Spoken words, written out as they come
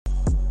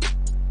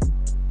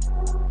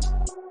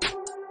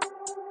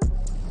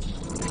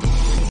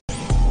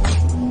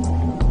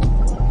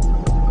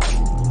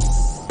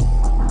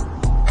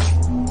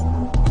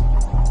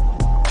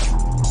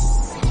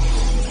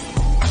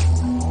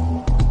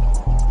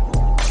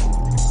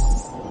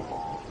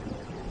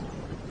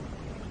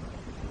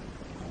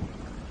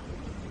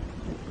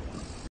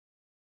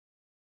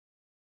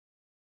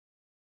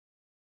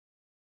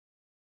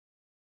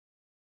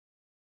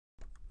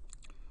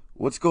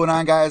What's going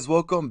on, guys?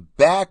 Welcome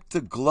back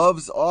to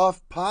Gloves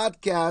Off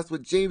Podcast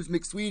with James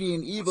McSweeney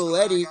and Evil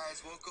Eddie.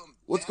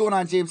 What's going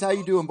on, James? How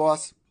you doing,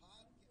 boss?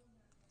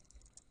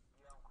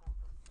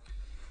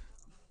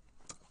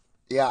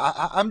 Yeah,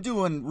 I'm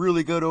doing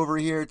really good over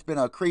here. It's been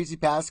a crazy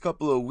past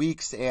couple of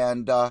weeks,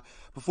 and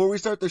before we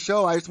start the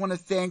show, I just want to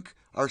thank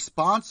our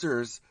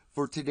sponsors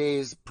for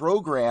today's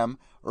program,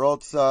 or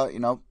else,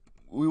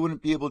 we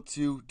wouldn't be able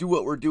to do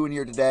what we're doing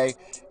here today.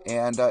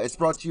 And it's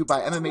brought to you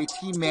by MMA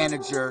Team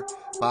Manager,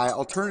 by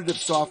Alternative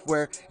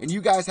Software, and you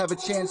guys have a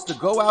chance to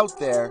go out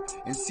there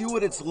and see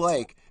what it's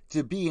like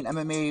to be an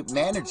MMA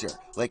manager,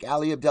 like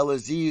Ali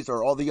Abdelaziz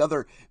or all the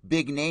other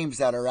big names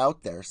that are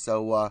out there.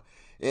 So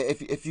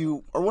if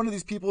you are one of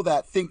these people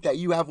that think that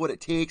you have what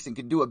it takes and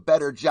can do a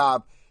better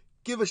job,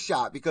 give a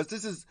shot, because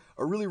this is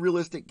a really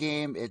realistic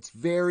game. It's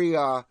very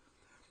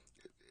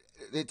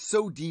it's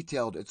so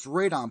detailed. It's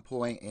right on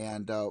point,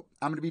 and I'm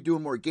going to be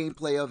doing more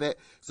gameplay of it.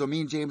 So me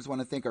and James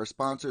want to thank our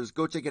sponsors.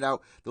 Go check it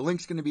out. The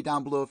link's going to be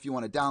down below if you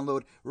want to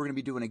download. We're going to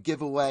be doing a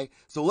giveaway.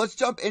 So let's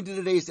jump into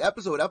today's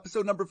episode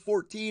number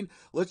 14.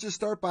 Let's just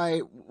start by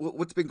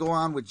what's been going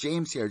on with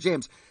James here.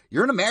 James,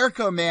 you're in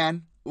America,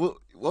 man.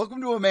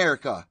 Welcome to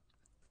America.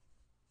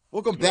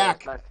 Welcome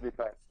back. It's nice to be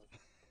back.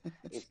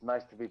 It's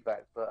nice to be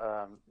back.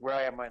 But where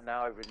I am right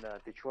now over in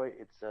Detroit,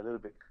 it's a little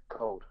bit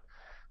cold.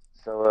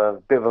 So a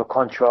bit of a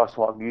contrast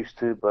to what I'm used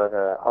to, but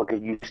I'll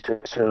get used to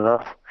it soon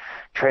enough.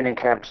 Training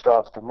camp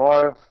starts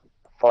tomorrow.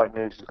 Fight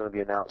news is going to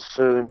be announced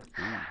soon.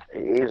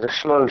 It is a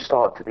slow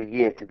start to the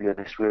year, to be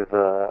honest with.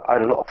 I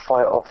had a lot of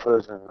fight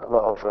offers and a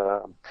lot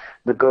of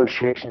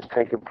negotiations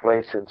taking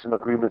place, and some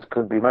agreements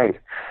couldn't be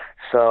made.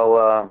 So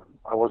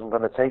I wasn't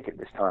going to take it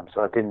this time. So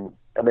I didn't,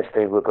 unless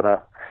they were going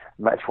to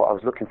match what I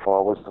was looking for,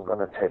 I wasn't going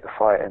to take the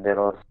fight. And then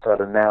all of a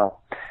sudden now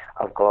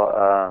I've got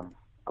a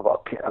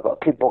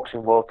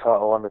kickboxing world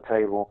title on the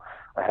table.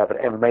 I have an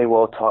MMA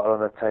world title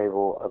on the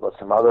table. I've got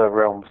some other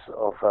realms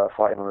of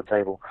fighting on the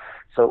table.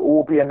 So all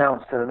will be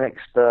announced in the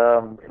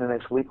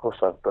next week or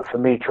so. But for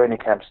me, training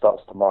camp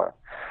starts tomorrow.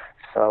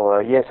 So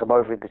yes, I'm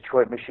over in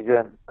Detroit,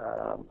 Michigan.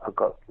 I've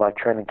got my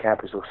training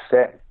camp is all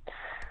set,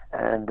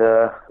 and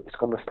it's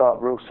going to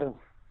start real soon.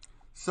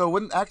 So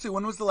when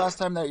was the last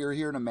time that you were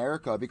here in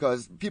America?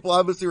 Because people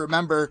obviously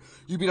remember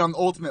you being on The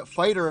Ultimate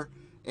Fighter,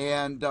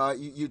 and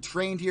you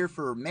trained here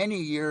for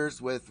many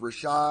years with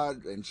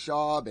Rashad and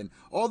Shab and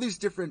all these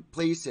different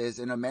places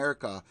in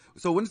America.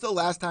 So when's the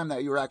last time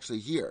that you were actually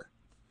here?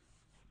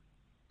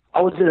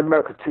 I was in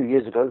America 2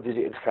 years ago,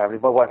 visiting family.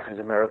 My wife is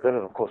American,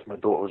 and of course my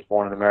daughter was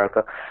born in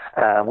America.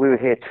 We were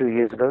here 2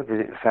 years ago,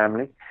 visiting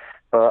family.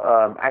 But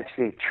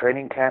actually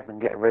training camp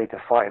and getting ready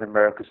to fight in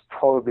America has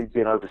probably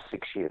been over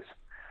 6 years.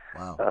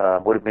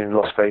 Wow. Would have been in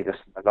Las Vegas.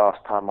 The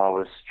last time I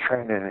was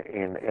training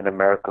in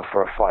America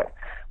for a fight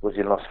was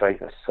in Las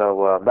Vegas.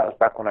 So that was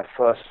back when I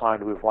first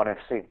signed with ONE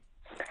FC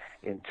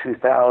in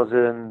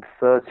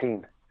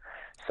 2013.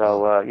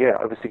 So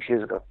over 6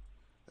 years ago.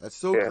 That's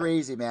so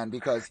crazy, man,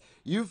 because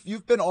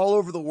you've been all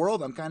over the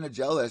world. I'm kind of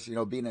jealous,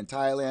 being in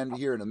Thailand,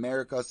 here in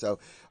America. So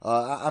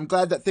I'm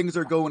glad that things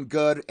are going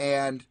good.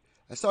 And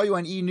I saw you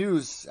on E!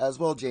 News as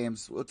well,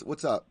 James.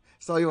 What's up? I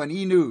saw you on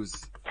E! News.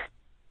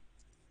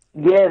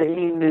 Yeah, the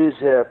E! News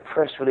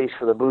press release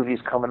for the movie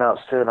is coming out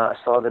soon. I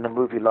starred in a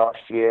movie last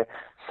year,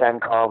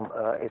 Sankam.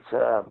 It's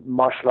a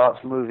martial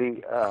arts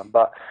movie,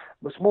 but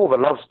it's more of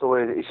a love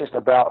story. It's just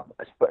about,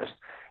 it's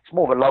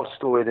more of a love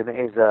story than it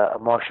is a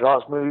martial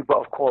arts movie. But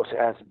of course,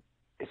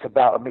 it's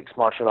about a mixed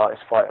martial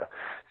artist fighter.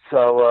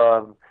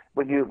 So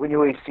when you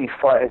always see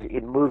fighters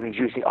in movies,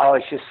 you think, oh,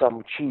 it's just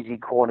some cheesy,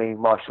 corny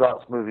martial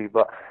arts movie.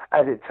 But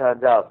as it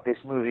turns out,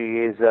 this movie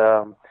is.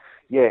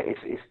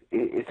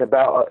 It's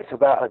about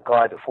a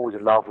guy that falls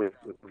in love with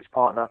his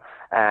partner,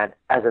 and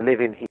as a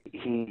living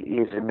he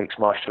is a mixed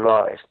martial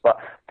artist. But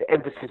the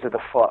emphasis of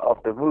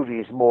the movie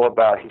is more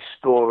about his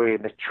story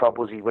and the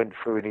troubles he went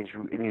through in his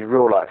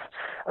real life,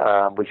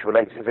 which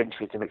relates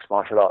eventually to mixed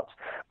martial arts.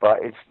 But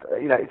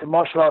it's a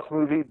martial arts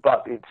movie,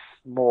 but it's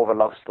more of a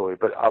love story.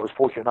 But I was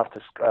fortunate enough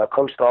to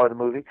co-star in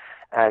the movie.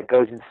 It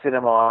goes in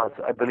cinemas,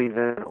 I believe,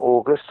 in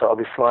August. So I'll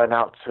be flying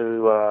out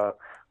to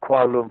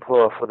Kuala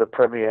Lumpur for the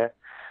premiere.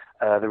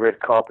 The red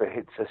carpet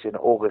hits us in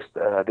August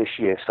this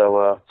year.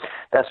 So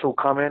that's all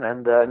coming.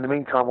 And in the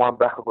meantime, while I'm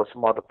back, I've got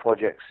some other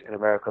projects in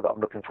America that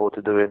I'm looking forward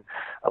to doing.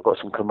 I've got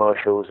some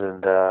commercials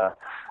and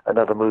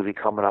another movie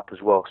coming up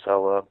as well.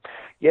 So,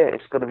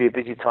 it's going to be a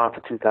busy time for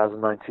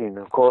 2019. And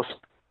of course,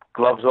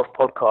 Gloves Off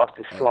podcast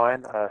is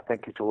flying.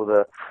 Thank you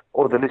to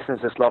all the listeners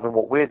that's loving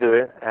what we're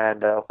doing.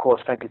 And, of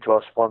course, thank you to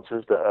our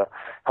sponsors that are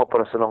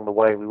helping us along the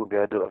way. We wouldn't be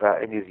able to do it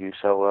without any of you.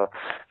 So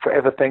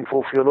forever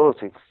thankful for your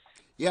loyalty.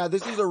 Yeah,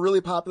 this is a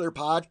really popular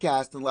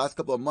podcast in the last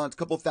couple of months,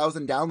 couple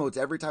thousand downloads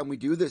every time we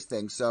do this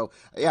thing. So,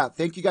 yeah,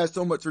 thank you guys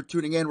so much for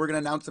tuning in. We're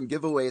going to announce some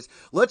giveaways.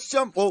 Let's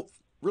jump,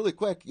 really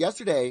quick.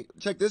 Yesterday,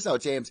 check this out,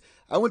 James.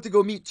 I went to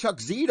go meet Chuck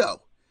Zito.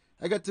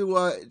 I got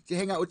to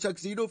hang out with Chuck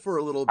Zito for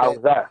a little bit.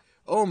 How's that?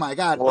 Oh, my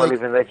God. More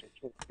even legend.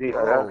 Chuck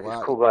Zito, wow. He's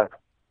a cool guy.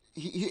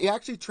 he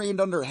actually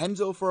trained under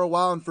Henzo for a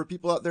while, and for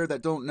people out there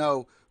that don't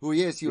know who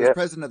he is, he was Yeah.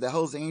 president of the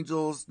Hells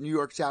Angels New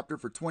York chapter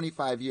for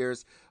 25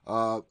 years.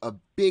 A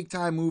big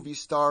time movie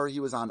star. He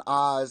was on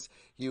Oz.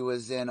 He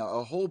was in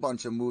a whole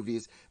bunch of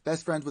movies.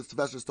 Best friends with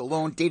Sylvester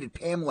Stallone. Dated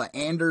Pamela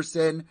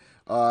Anderson.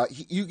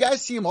 You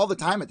guys see him all the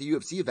time at the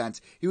UFC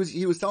events. He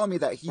was telling me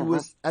that he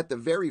was at the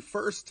very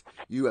first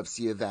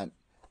UFC event.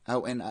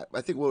 Oh, and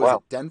I think, what was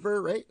it,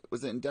 Denver, right?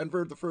 Was it in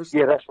Denver the first?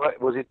 Yeah, that's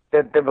right. Was it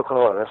Denver,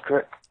 Colorado? That's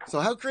correct. So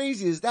how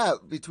crazy is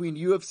that between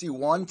UFC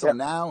 1 till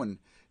now? And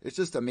it's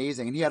just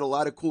amazing. And he had a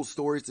lot of cool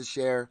stories to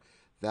share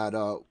that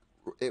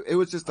it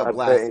was just a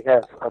blast. I bet he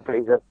has. I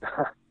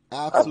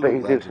bet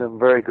he's lived some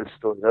very good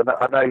stories.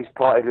 I know he's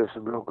partied with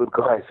some real good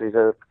guys.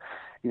 So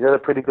he's had a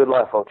pretty good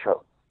life, old chap.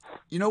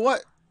 You know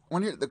what?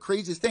 The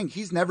craziest thing,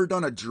 he's never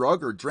done a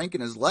drug or drink in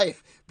his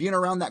life. Being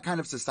around that kind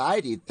of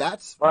society,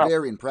 that's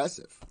very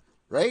impressive.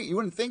 Right? You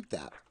wouldn't think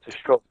that. It's a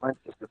strong mindset.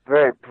 It's a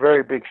very,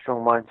 very big,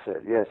 strong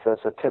mindset. Yes,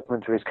 that's a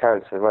testament to his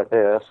character right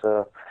there.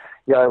 That's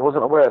yeah, I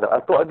wasn't aware of that.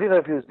 I didn't know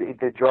if he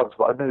did drugs,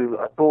 but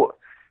I thought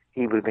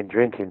he would have been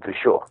drinking for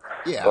sure.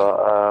 Yeah.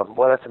 But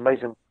well, that's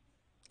amazing.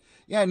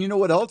 Yeah, and you know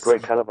what else?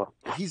 Great caliber.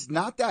 He's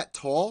not that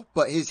tall,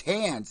 but his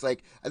hands,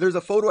 like, there's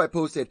a photo I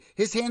posted.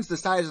 His hands the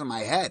size of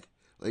my head.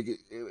 Like,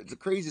 it's the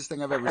craziest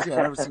thing I've ever seen.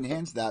 I've never seen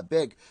hands that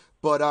big.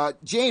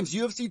 But, James,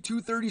 UFC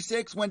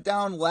 236 went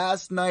down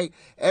last night.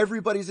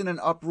 Everybody's in an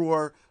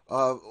uproar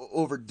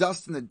over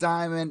Dustin the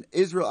Diamond,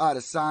 Israel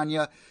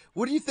Adesanya.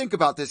 What do you think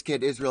about this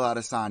kid, Israel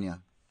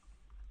Adesanya?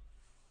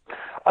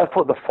 I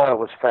thought the fight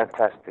was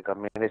fantastic. I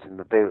mean,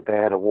 they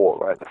had a war,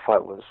 right? The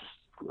fight was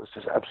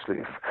just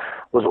absolutely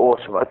was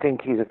awesome. I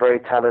think he's a very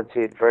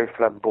talented, very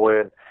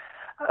flamboyant.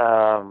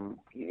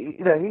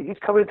 He's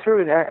coming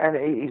through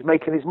and he's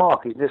making his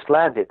mark. He's just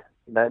landed.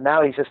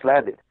 Now he's just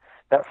landed.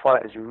 That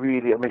fight is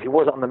really. I mean, if he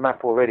wasn't on the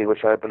map already,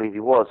 which I believe he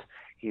was,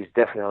 he's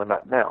definitely on the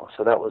map now.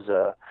 So that was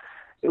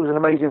it was an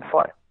amazing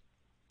fight.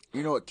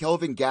 You know what,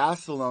 Kelvin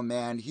Gastelum,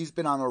 man, he's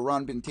been on a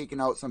run, been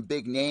taking out some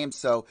big names.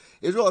 So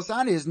Israel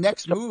Adesanya, his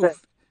next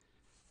move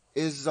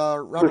is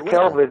Robert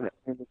Kelvin.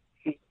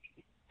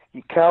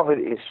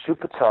 Kelvin is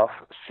super tough,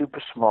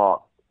 super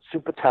smart,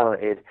 super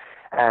talented.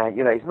 And,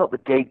 he's not the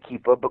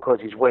gatekeeper because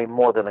he's way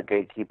more than a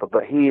gatekeeper,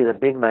 but he is a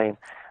big name.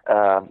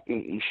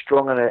 He's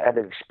strong and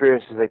as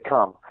experienced as they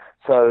come.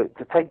 So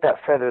to take that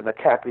feather in the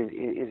cap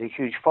is a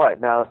huge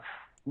fight. Now,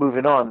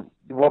 moving on,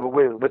 Robert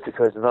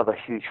Whittaker is another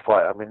huge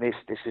fight. I mean,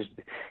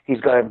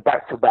 he's going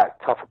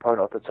back-to-back, tough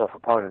opponent after tough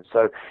opponent.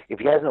 So if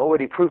he hasn't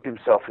already proved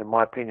himself, in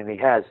my opinion, he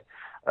has.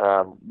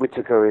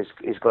 Whittaker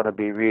is going to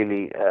be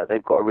really,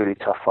 they've got a really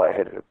tough fight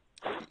ahead of him.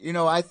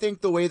 I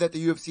think the way that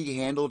the UFC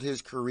handled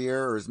his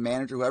career, or his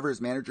manager, whoever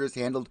his manager has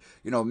handled,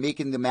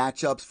 making the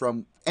matchups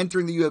from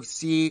entering the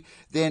UFC,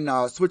 then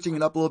switching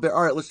it up a little bit.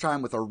 All right, let's try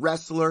him with a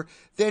wrestler.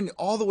 Then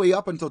all the way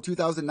up until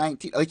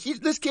 2019. Like,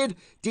 this kid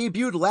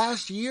debuted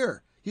last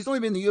year. He's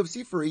only been in the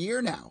UFC for a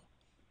year now.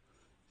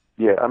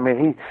 Yeah, I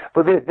mean,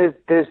 but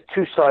there's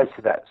two sides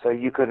to that. So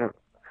you can.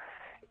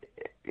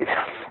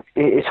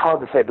 It's hard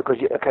to say because,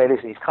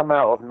 listen, he's come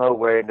out of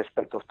nowhere in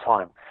respect of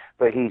time,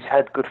 but he's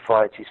had good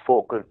fights, he's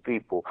fought good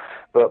people.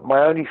 But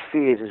my only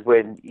fears is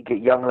when you get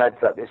young lads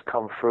like this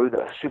come through that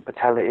are super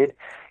talented,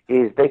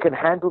 is they can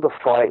handle the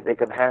fight, they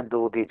can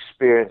handle the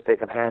experience, they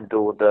can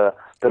handle the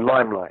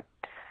limelight.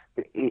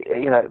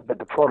 But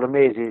the problem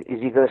is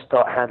he going to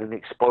start handling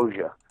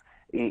exposure?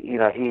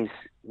 He's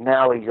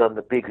on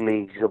the big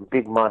leagues, he's on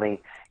big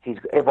money,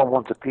 everyone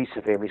wants a piece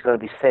of him, he's going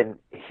to be sent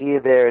here,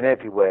 there, and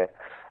everywhere.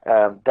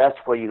 That's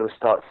where you're going to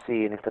start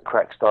seeing if the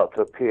cracks start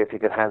to appear, if you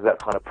can handle that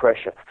kind of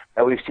pressure.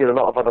 And we've seen a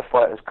lot of other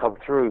fighters come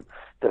through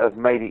that have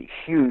made it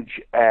huge,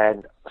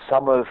 and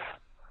some have,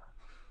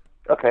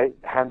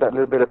 handled that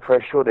little bit of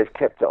pressure, they've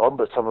kept it on,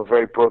 but some are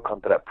very broke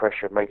under that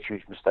pressure and made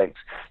huge mistakes,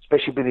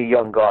 especially being a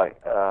young guy.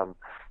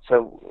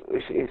 So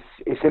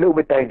it's a little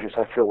bit dangerous,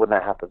 I feel, when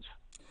that happens.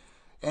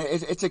 And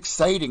it's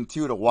exciting,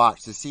 too, to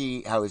watch, to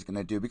see how he's going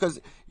to do,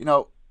 because,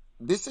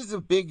 this is a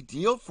big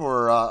deal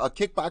for a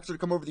kickboxer to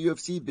come over to the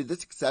UFC, be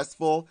this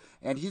successful,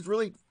 and he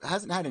really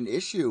hasn't had an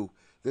issue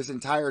this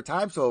entire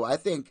time. So I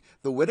think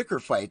the Whittaker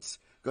fight's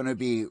going to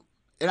be,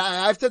 and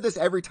I've said this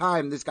every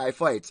time this guy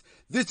fights,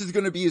 this is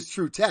going to be his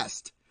true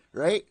test,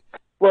 right?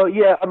 Well,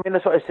 yeah, I mean,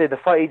 that's what I said. The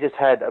fight he just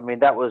had, I mean,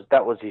 that was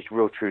his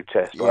real true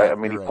test, right? Yeah, I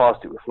mean, he right.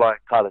 Passed it with flying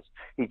colours.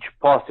 He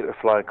passed it with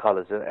flying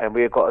colours, and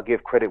we've got to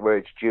give credit where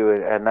it's due,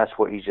 and that's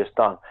what he's just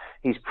done.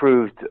 He's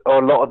proved a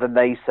lot of the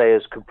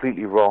naysayers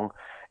completely wrong.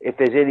 If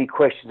there's any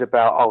questions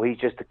about, he's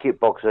just a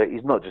kickboxer,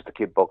 he's not just a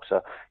kickboxer.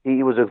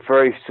 He was a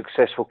very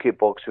successful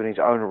kickboxer in his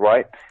own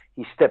right.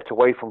 He stepped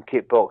away from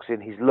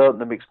kickboxing. He's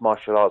learned the mixed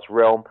martial arts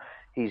realm.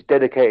 He's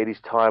dedicated his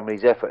time and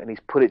his effort, and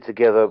he's put it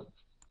together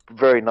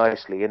very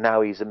nicely. And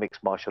now he's a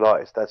mixed martial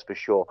artist, that's for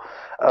sure.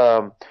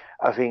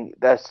 I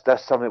think that's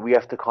something we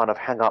have to kind of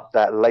hang up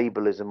that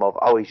labelism of,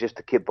 he's just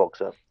a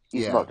kickboxer.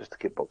 He's not just a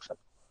kickboxer.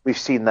 We've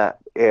seen that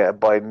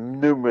by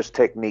numerous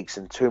techniques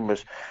and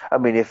tumors. I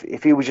mean,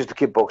 if he was just a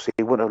kickboxer,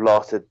 he wouldn't have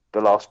lasted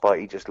the last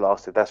fight he just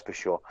lasted, that's for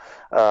sure.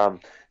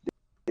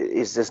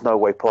 is there's no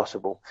way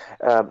possible.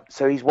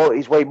 So he's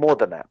way more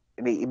than that.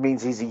 I mean, it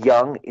means he's a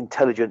young,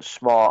 intelligent,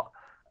 smart.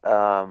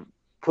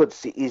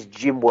 Puts his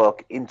gym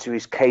work into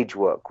his cage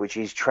work, which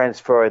he's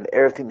transferring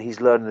everything that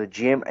he's learned in the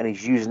gym, and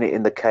he's using it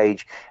in the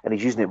cage, and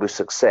he's using it with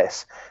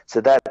success.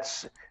 So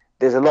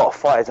there's a lot of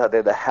fighters out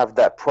there that have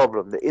that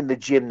problem. In the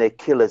gym, they're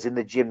killers. In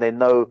the gym, they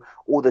know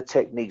all the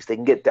techniques. They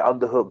can get the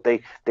underhook.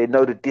 They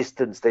know the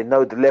distance. They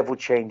know the level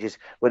changes.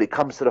 When it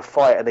comes to the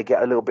fight and they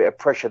get a little bit of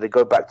pressure, they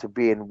go back to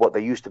being what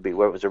they used to be,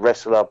 whether it was a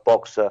wrestler,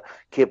 boxer,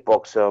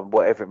 kickboxer,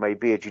 whatever it may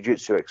be, a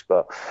jiu-jitsu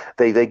expert.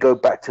 They go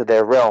back to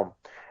their realm,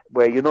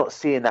 where you're not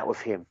seeing that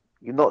with him.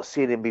 You're not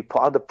seeing him be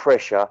put under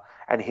pressure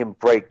and him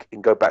break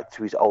and go back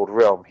to his old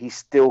realm. He's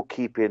still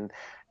keeping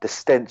the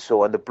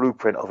stencil and the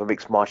blueprint of a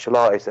mixed martial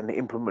artist and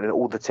implementing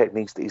all the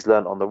techniques that he's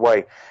learned on the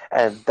way.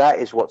 And that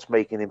is what's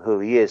making him who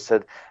he is.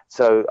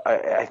 So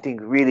I think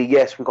really,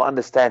 yes, we've got to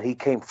understand he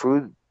came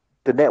through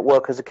the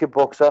network as a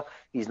kickboxer.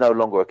 He's no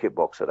longer a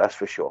kickboxer, that's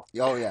for sure.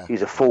 Oh, yeah.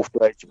 He's a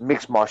full-fledged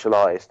mixed martial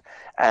artist.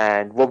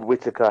 And Robert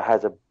Whittaker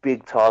has a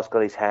big task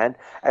on his hand,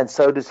 and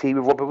so does he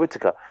with Robert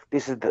Whittaker.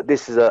 This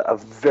is a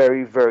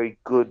very, very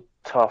good,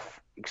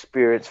 tough,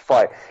 experienced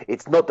fight.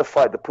 It's not the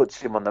fight that puts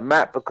him on the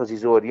map because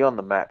he's already on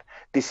the map.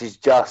 This is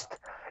just,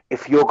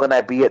 if you're going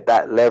to be at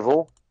that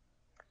level,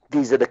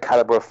 these are the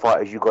caliber of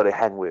fighters you got to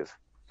hang with.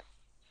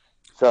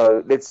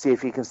 So let's see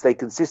if he can stay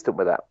consistent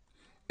with that.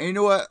 And you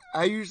know what?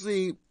 I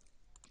usually...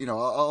 a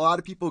lot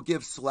of people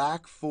give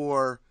slack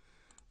for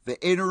the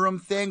interim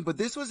thing, but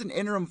this was an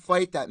interim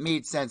fight that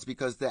made sense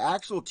because the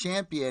actual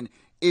champion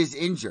is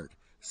injured.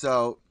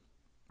 So,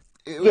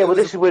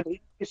 this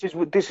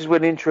is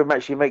when interim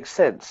actually makes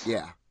sense.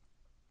 Yeah,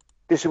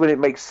 this is when it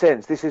makes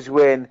sense. This is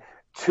when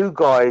two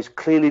guys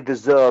clearly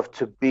deserve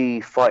to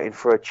be fighting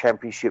for a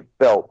championship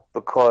belt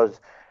because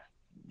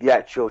the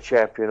actual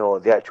champion or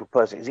the actual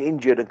person is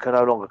injured and can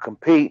no longer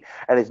compete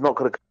and is not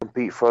going to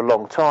compete for a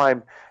long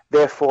time.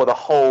 Therefore, the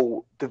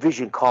whole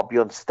division can't be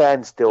on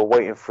standstill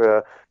waiting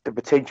for the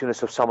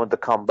potentialness of someone to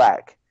come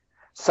back.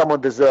 Someone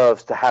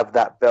deserves to have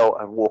that belt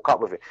and walk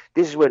up with it.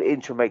 This is when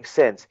interim makes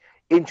sense.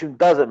 Interim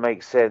doesn't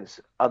make sense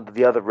under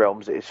the other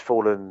realms that it's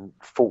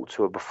fought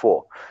to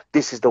before.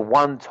 This is the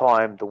one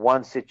time, the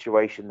one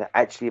situation that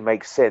actually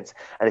makes sense.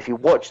 And if you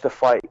watch the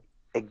fight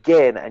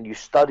again and you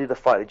study the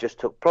fight that just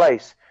took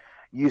place,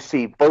 you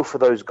see both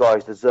of those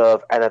guys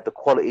deserve and have the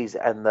qualities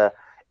and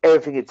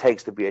everything it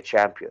takes to be a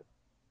champion.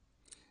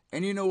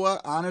 And you know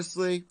what?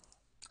 Honestly,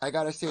 I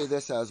got to say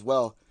this as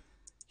well.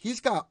 He's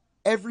got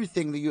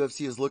everything the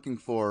UFC is looking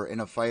for in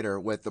a fighter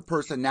with the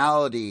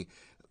personality.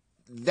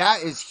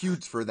 That is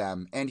huge for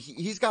them. And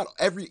he's got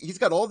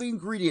all the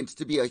ingredients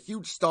to be a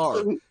huge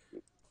star.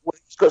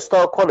 He's got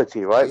star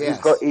quality, right?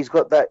 Yes. He's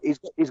got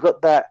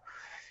that.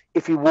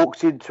 If he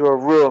walks into a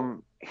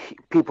room,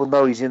 people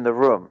know he's in the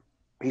room.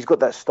 He's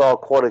got that star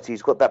quality.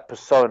 He's got that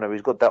persona.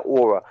 He's got that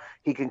aura.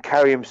 He can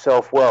carry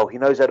himself well. He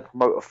knows how to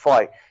promote a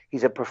fight.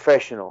 He's a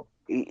professional.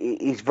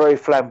 He's very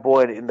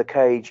flamboyant in the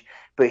cage,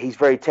 but he's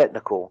very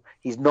technical.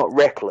 He's not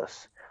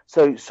reckless.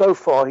 So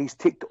far, he's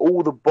ticked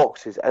all the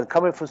boxes. And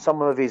coming from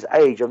someone of his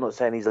age, I'm not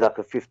saying he's like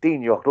a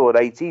 15-year-old or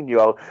an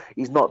 18-year-old.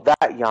 He's not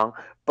that young,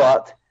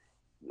 but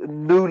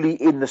newly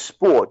in the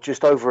sport,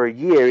 just over a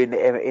year in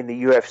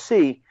the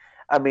UFC,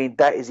 I mean,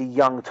 that is a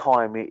young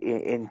time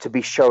in to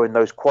be showing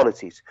those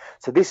qualities.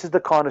 So this is the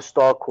kind of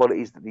star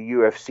qualities that the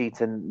UFC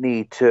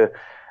need to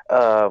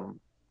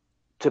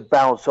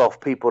bounce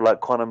off people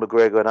like Conor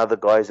McGregor and other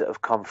guys that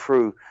have come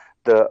through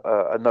that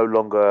are no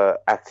longer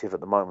active at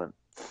the moment.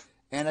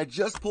 And I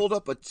just pulled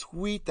up a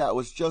tweet that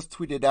was just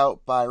tweeted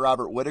out by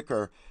Robert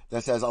Whittaker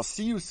that says, "I'll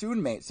see you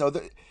soon, mate." So,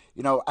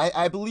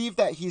 I believe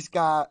that he's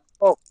got...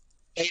 Oh,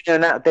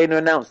 Dana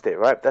announced it,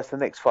 right? That's the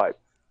next fight.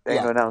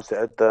 Dana announced it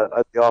at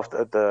the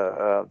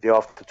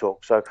after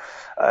talk. So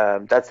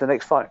that's the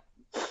next fight.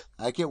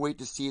 I can't wait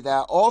to see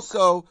that.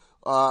 Also,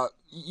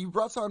 you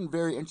brought something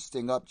very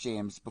interesting up,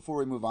 James, before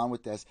we move on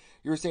with this.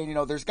 You were saying,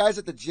 there's guys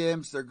at the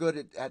gyms, they're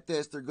good at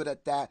this, they're good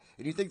at that,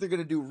 and you think they're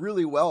going to do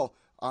really well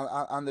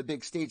on the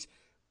big stage.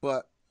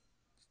 But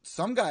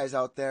some guys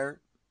out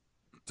there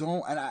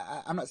don't, and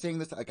I'm not saying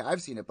this like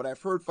I've seen it, but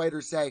I've heard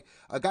fighters say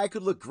a guy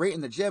could look great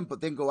in the gym, but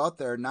then go out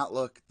there and not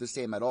look the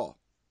same at all.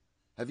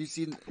 Have you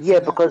seen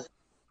that? Because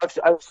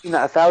I've seen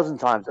that 1,000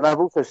 times, and I've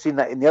also seen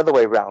that in the other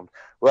way around,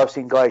 where I've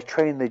seen guys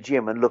train in the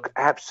gym and look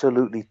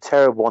absolutely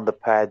terrible on the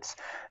pads,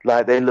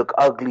 like they look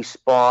ugly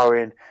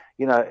sparring,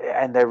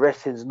 and their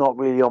wrestling's not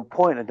really on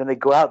point, and then they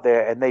go out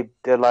there and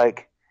they're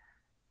like,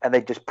 and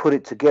they just put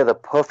it together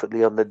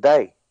perfectly on the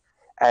day,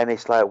 and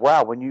it's like,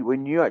 wow, when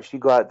you actually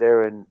go out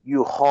there and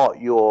you heart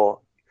your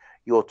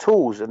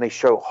tools and they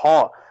show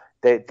heart,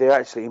 they're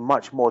actually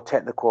much more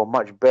technical and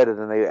much better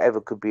than they ever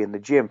could be in the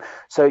gym.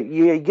 So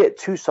you get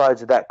two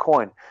sides of that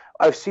coin.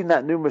 I've seen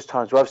that numerous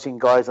times where I've seen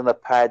guys on the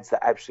pads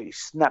that absolutely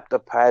snap the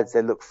pads.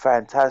 They look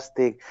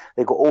fantastic.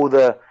 They've got all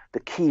the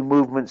key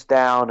movements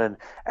down.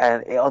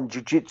 And on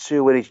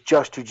jiu-jitsu, when it's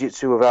just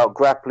jiu-jitsu without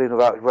grappling,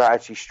 without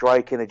actually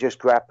striking, they're just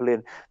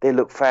grappling, they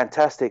look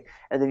fantastic.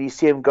 And then you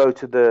see them go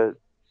to the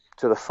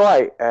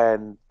fight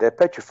and they're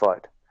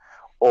petrified.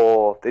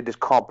 or they just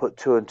can't put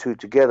two and two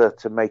together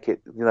to make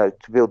it,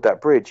 to build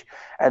that bridge.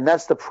 And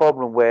that's the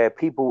problem where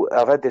people,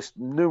 I've had this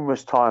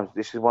numerous times,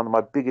 this is one of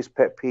my biggest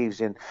pet peeves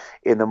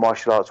in the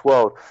martial arts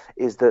world,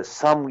 is that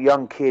some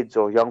young kids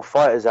or young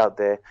fighters out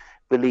there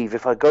believe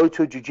if I go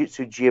to a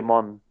jiu-jitsu gym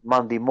on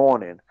Monday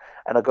morning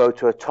and I go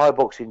to a Thai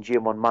boxing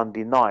gym on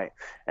Monday night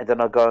and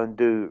then I go and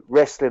do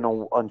wrestling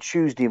on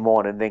Tuesday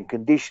morning, then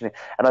conditioning,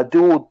 and I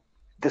do all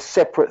the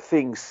separate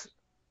things,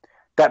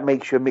 that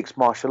makes you a mixed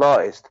martial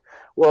artist.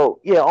 Well,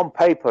 yeah, on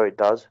paper it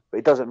does, but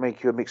it doesn't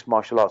make you a mixed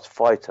martial arts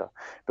fighter,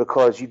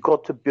 because you've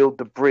got to build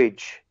the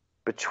bridge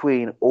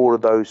between all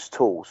of those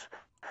tools,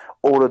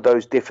 all of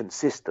those different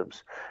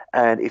systems.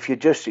 And if you're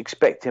just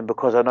expecting,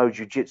 because I know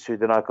jiu-jitsu,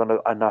 then I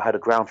know how to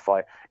ground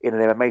fight in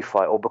an MMA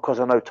fight, or because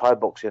I know Thai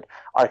boxing,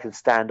 I can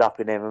stand up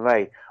in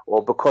MMA,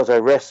 or because I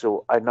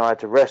wrestle, I know how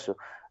to wrestle.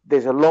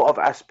 There's a lot of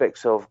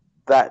aspects of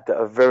that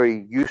are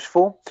very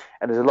useful,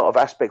 and there's a lot of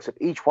aspects of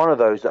each one of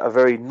those that are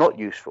very not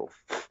useful.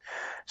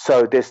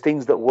 So there's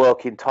things that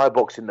work in Thai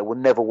boxing that will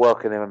never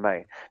work in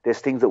MMA. There's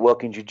things that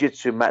work in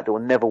jiu-jitsu, Matt, that will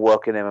never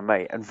work in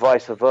MMA, and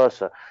vice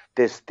versa.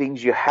 There's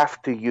things you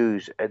have to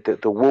use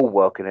that will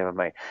work in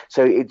MMA.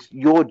 So it's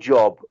your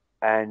job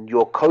and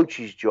your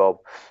coach's job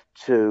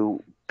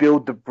to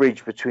build the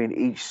bridge between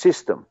each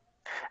system.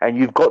 And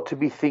you've got to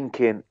be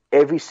thinking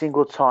every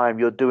single time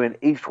you're doing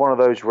each one of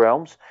those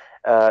realms,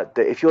 that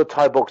if you're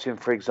Thai boxing,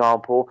 for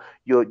example,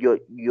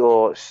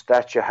 your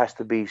stature has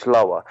to be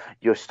lower,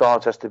 your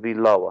stance has to be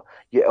lower,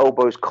 your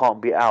elbows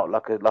can't be out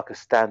like a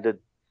standard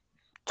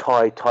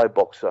Thai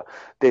boxer.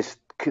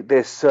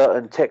 There's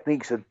certain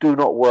techniques that do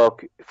not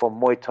work from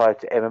Muay Thai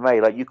to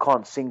MMA. Like you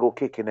can't single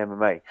kick in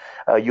MMA.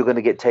 You're going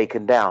to get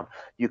taken down.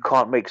 You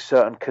can't make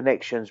certain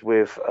connections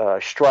with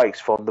strikes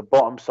from the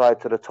bottom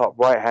side to the top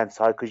right-hand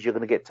side, because you're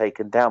going to get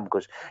taken down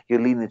because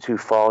you're leaning too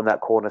far on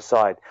that corner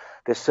side.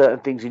 There's certain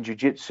things in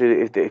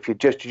jiu-jitsu, if you're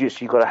just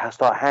jiu-jitsu, you've got to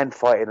start hand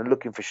fighting and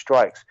looking for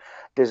strikes.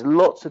 There's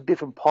lots of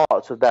different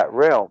parts of that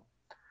realm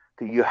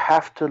that you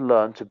have to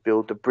learn to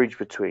build the bridge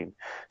between.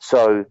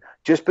 So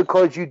just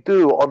because you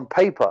do on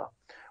paper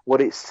what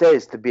it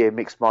says to be a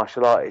mixed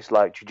martial artist,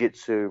 like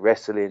jiu-jitsu,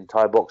 wrestling,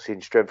 Thai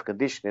boxing, strength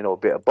conditioning, or a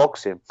bit of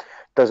boxing,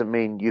 doesn't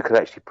mean you can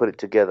actually put it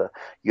together.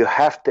 You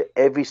have to,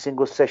 every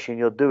single session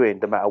you're doing,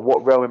 no matter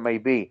what realm it may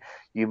be,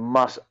 you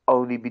must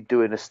only be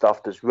doing the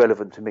stuff that's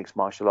relevant to mixed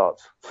martial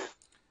arts.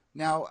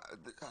 Now,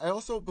 I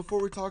also,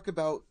 before we talk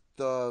about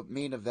the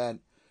main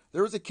event,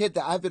 there was a kid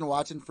that I've been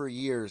watching for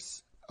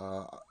years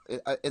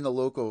in the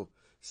local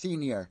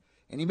scene here,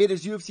 and he made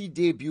his UFC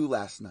debut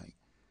last night.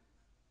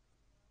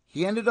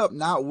 He ended up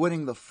not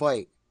winning the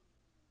fight.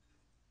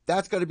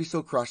 That's got to be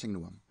so crushing to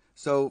him.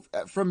 So,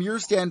 from your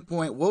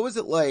standpoint, what was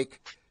it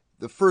like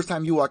the first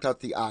time you walked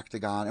out the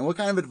octagon, and what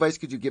kind of advice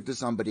could you give to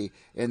somebody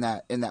in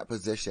that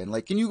position?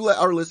 Like, can you let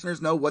our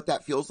listeners know what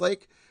that feels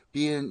like,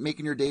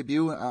 making your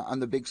debut on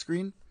the big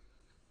screen?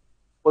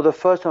 Well, the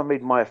first time I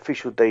made my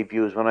official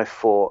debut was when I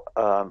fought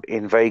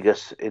in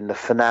Vegas in the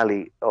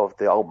finale of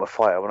the Ultimate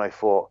Fighter, when I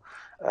fought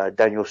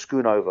Daniel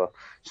Schoonover.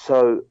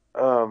 So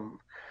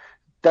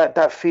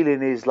that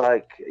feeling is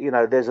like,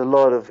 there's a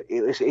lot of,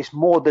 it's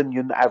more than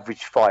your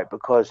average fight,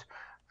 because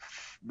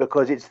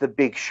it's the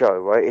big show,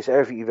 right? It's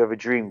everything you've ever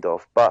dreamed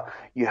of, but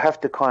you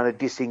have to kind of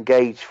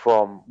disengage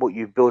from what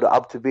you build it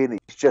up to be.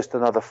 It's just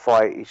another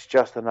fight. It's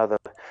just another,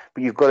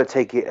 but you've got to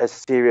take it as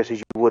serious as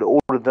you would all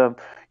of them.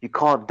 You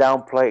can't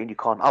downplay it and you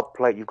can't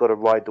upplay it. You've got to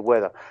ride the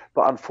weather.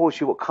 But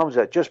unfortunately, what comes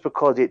out, just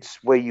because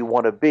it's where you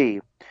want to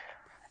be,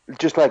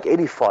 just like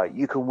any fight,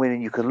 you can win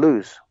and you can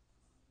lose.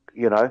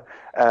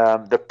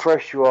 The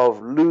pressure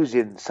of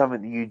losing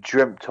something that you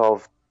dreamt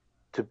of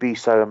to be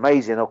so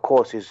amazing, of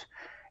course,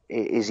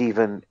 is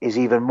even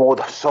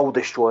more soul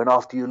destroying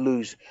after you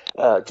lose.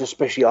 Just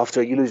especially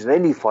after you lose in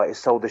any fight, it's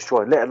soul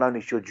destroying. Let alone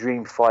it's your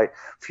dream fight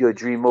for your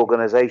dream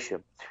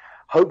organization.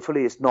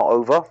 Hopefully, it's not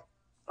over.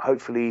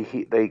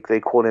 Hopefully, they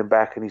call him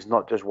back and he's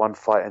not just one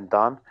fight and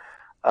done.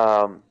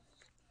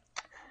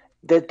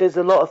 There's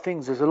a lot of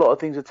things. There's a lot of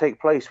things that take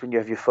place when you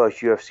have your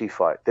first UFC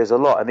fight. There's a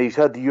lot, and you've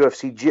heard the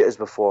UFC jitters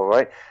before,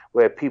 right?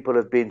 Where people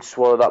have been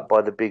swallowed up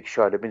by the big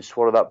show. They've been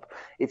swallowed up.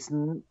 It's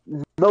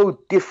no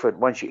different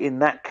once you're in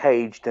that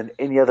cage than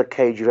any other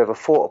cage you've ever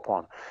fought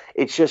upon.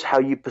 It's just how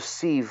you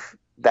perceive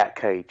that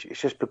cage.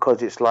 It's just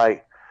because it's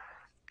like,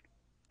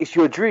 it's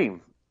your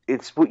dream.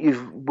 It's what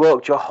you've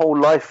worked your whole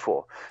life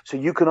for. So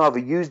you can either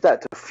use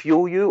that to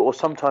fuel you, or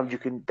sometimes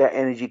that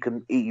energy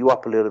can eat you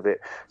up a little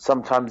bit.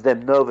 Sometimes that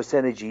nervous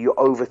energy, you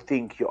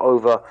overthink,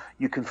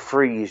 you can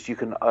freeze, you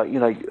can,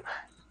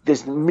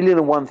 there's a million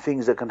and one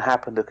things that can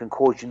happen that can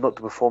cause you not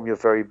to perform your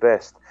very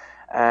best.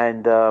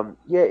 And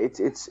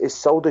it's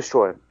soul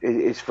destroying.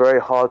 It's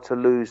very hard to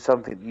lose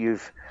something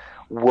you've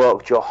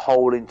worked your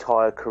whole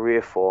entire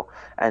career for,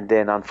 and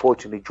then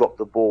unfortunately drop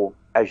the ball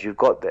as you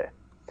got there.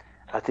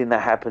 I think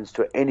that happens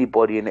to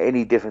anybody in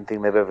any different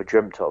thing they've ever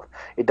dreamt of.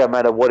 It doesn't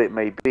matter what it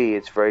may be,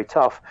 it's very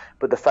tough.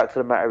 But the fact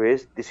of the matter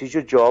is, this is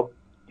your job,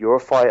 you're a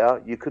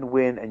fighter, you can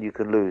win and you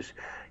can lose.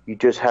 You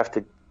just have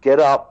to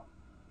get up,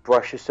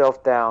 brush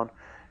yourself down,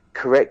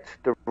 correct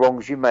the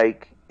wrongs you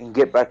make and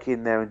get back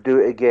in there and do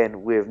it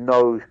again with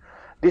no.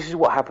 This is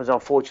what happens,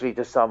 unfortunately,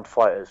 to some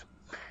fighters.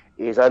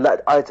 Is I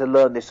had to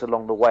learn this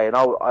along the way, and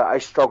I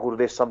struggle with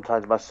this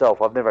sometimes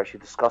myself. I've never actually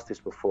discussed this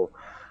before.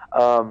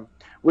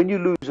 When you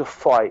lose a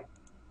fight,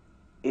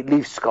 it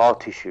leaves scar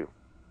tissue.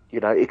 You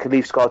know, it can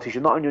leave scar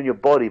tissue not only in your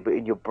body but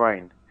in your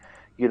brain.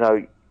 You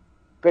know,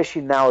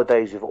 especially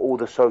nowadays with all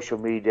the social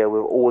media,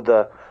 with all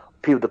the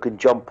people that can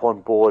jump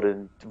on board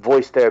and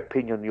voice their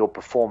opinion on your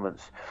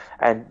performance.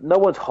 And no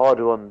one's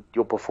harder on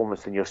your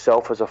performance than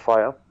yourself as a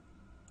fighter.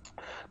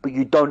 But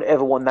you don't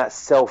ever want that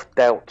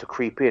self-doubt to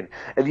creep in.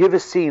 Have you ever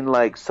seen,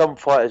 like, some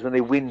fighters, when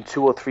they win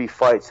 2 or 3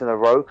 fights in a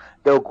row,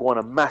 they'll go on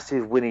a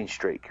massive winning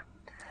streak?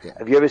 Yeah.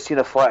 Have you ever seen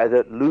a fighter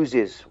that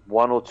loses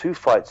 1 or 2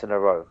 fights in a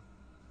row,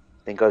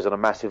 then goes on a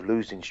massive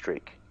losing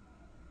streak?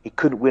 He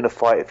couldn't win a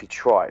fight if he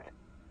tried.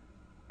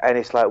 And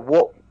it's like,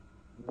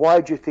 why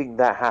do you think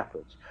that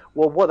happens?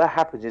 Well, what that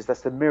happens is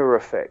that's the mirror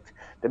effect.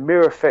 The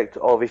mirror effect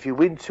of, if you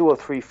win 2 or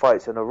 3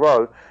 fights in a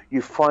row,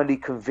 you've finally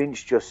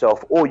convinced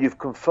yourself, or you've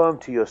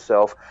confirmed to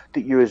yourself,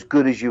 that you're as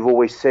good as you've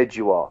always said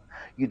you are.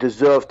 You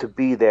deserve to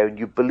be there, and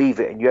you believe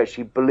it, and you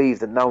actually believe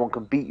that no one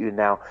can beat you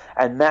now.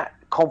 And that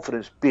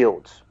confidence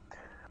builds.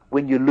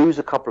 When you lose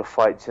a couple of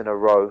fights in a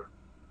row,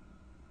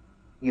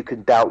 you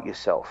can doubt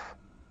yourself.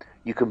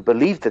 You can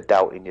believe the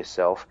doubt in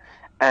yourself,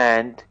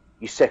 and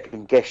you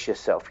second guess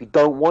yourself. You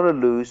don't want to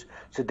lose,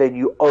 so then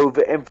you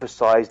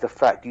overemphasize the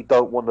fact you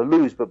don't want to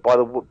lose. But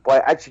by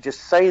actually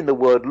just saying the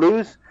word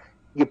lose,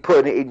 you're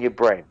putting it in your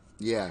brain.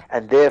 Yeah.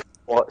 And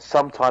therefore,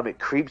 sometime it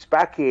creeps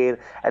back in,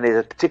 and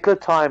there's a particular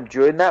time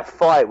during that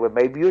fight where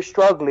maybe you're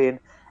struggling,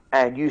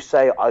 and you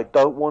say, I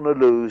don't want to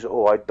lose,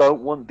 or I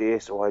don't want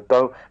this, or I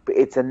don't, but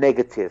it's a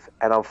negative.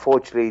 And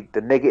unfortunately,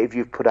 the negative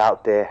you've put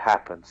out there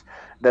happens.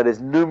 Now,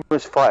 there's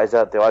numerous fighters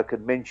out there I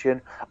could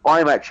mention.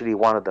 I'm actually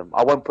one of them.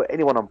 I won't put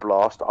anyone on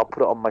blast. I'll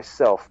put it on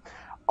myself.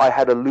 I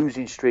had a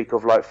losing streak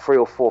of like 3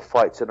 or 4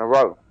 fights in a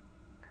row.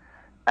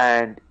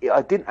 And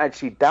I didn't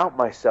actually doubt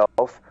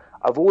myself.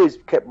 I've always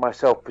kept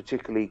myself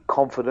particularly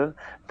confident,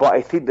 but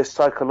I think the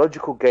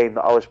psychological game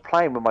that I was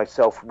playing with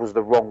myself was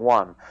the wrong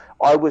one.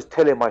 I was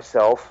telling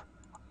myself,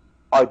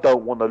 I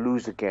don't want to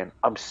lose again.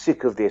 I'm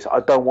sick of this. I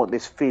don't want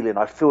this feeling.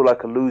 I feel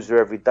like a loser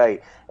every day.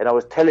 And I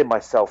was telling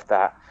myself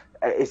that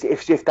as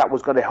if that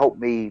was going to help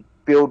me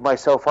build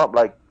myself up,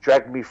 like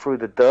drag me through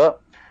the dirt.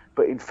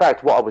 But in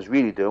fact, what I was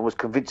really doing was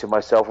convincing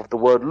myself of the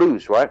word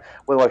lose, right?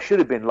 When I should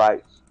have been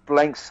like,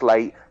 blank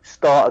slate,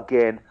 start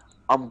again.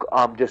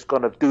 I'm just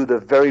going to do the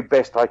very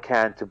best I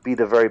can to be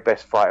the very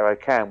best fighter I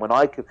can. When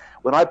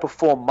I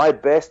perform my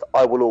best,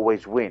 I will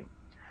always win.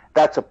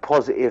 That's a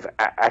positive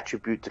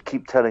attribute to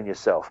keep telling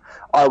yourself.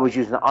 I was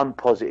using an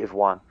unpositive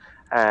one,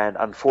 and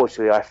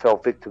unfortunately, I fell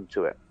victim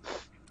to it.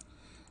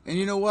 And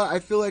you know what? I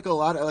feel like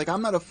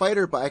I'm not a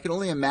fighter, but I can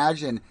only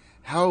imagine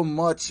how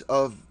much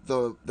of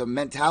the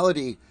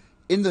mentality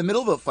in the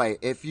middle of a fight,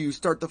 if you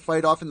start the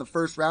fight off in the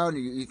first round,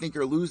 you think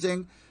you're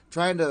losing,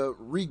 trying to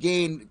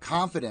regain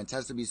confidence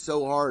has to be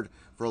so hard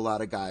for a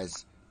lot of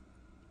guys.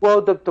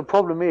 Well, the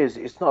problem is,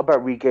 it's not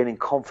about regaining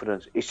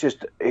confidence. It's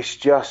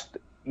just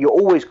you're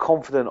always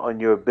confident on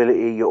your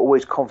ability. You're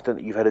always confident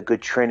that you've had a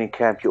good training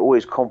camp. You're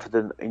always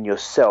confident in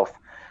yourself.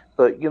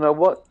 But you know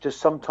what? Just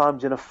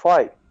sometimes in a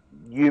fight,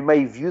 you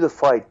may view the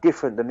fight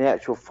different than the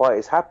actual fight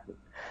is happening.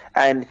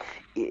 And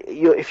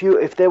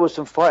if there were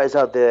some fighters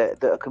out there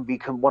that can be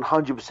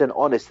 100%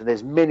 honest, and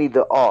there's many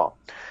that are,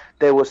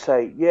 they will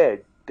say, yeah,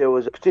 there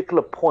was a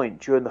particular point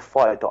during the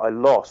fight that I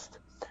lost.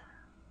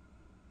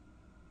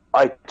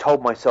 I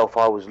told myself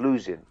I was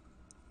losing.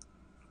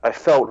 I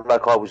felt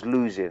like I was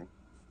losing.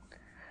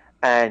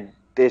 And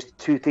there's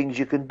 2 things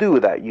you can do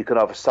with that. You can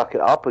either suck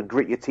it up and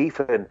grit your teeth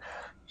and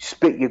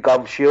spit your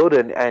gum shield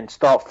and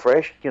start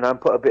fresh,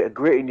 and put a bit of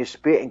grit in your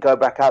spit and go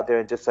back out there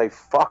and just say,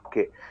 fuck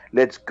it,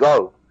 let's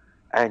go.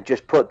 And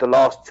just put the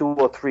last 2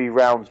 or 3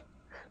 rounds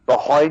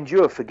behind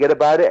you and forget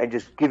about it and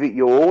just give it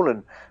your all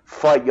and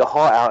fight your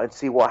heart out and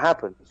see what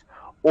happens.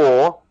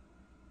 Or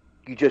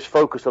you just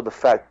focus on the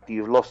fact that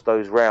you've lost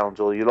those rounds,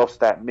 or you lost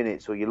that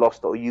minutes, or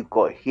you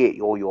got hit,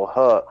 or you're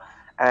hurt,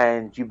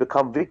 and you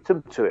become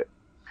victim to it.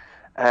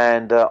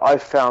 And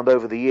I've found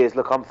over the years,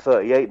 look, I'm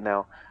 38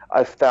 now,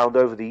 I've found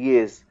over the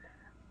years,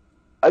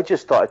 I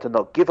just started to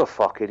not give a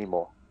fuck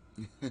anymore.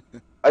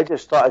 I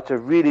just started to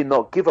really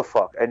not give a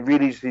fuck and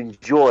really just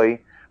enjoy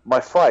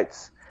my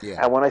fights. Yeah.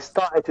 And when I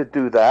started to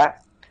do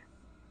that,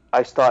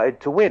 I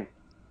started to win.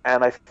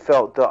 And I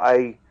felt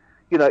that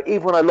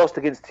even when I lost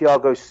against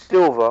Thiago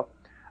Silva,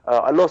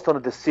 I lost on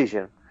a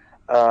decision.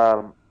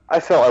 I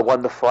felt I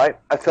won the fight.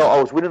 I felt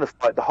I was winning the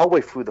fight the whole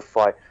way through the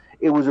fight.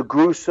 It was a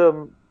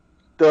gruesome,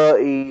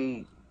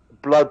 dirty,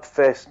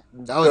 bloodfest.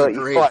 That was a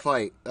great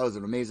fight. That was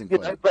an amazing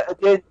fight. But at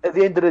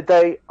the end of the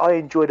day, I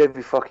enjoyed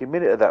every fucking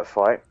minute of that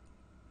fight.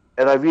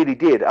 And I really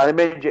did. I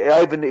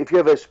imagine, if you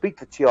ever speak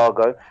to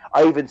Thiago,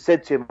 I even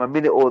said to him a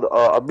minute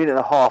and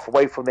a half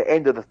away from the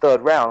end of the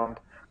 3rd round,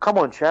 come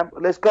on, champ,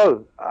 let's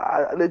go.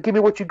 Give me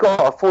what you got.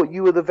 I thought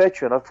you were the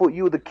veteran. I thought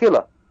you were the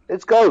killer.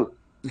 Let's go.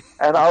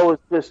 And I was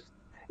just,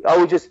 I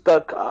was just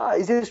like,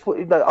 is this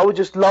what, I was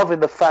just loving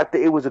the fact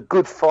that it was a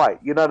good fight.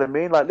 You know what I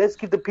mean? Like, let's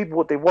give the people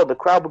what they want. The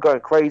crowd were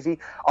going crazy.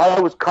 I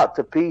was cut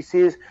to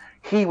pieces.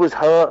 He was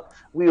hurt.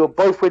 We were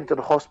both went to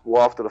the hospital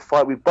after the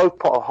fight. We both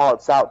put our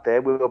hearts out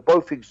there. We were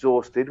both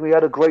exhausted. We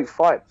had a great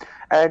fight.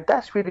 And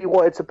that's really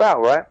what it's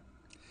about, right?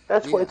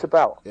 That's what it's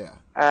about. Yeah.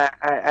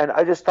 And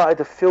I just started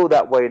to feel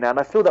that way now. And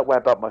I feel that way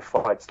about my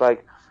fights.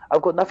 Like,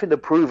 I've got nothing to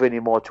prove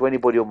anymore to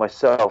anybody or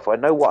myself. I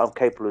know what I'm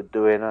capable of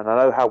doing, and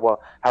I know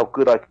how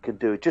good I can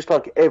do it. Just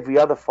like every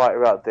other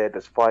fighter out there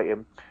that's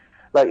fighting.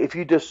 Like, if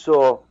you just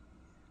saw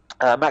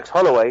Max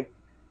Holloway,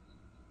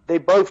 they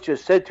both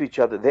just said to each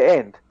other at the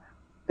end,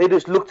 they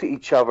just looked at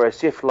each other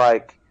as if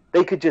like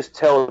they could just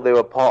tell they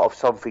were part of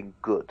something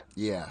good.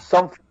 Yeah.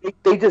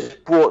 They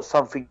just brought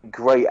something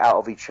great out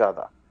of each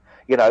other.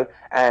 You know,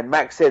 and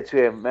Max said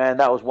to him, "Man,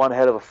 that was one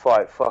hell of a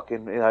fight,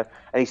 fucking, you know."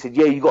 And he said,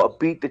 "Yeah, you got to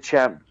beat the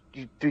champ.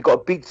 You got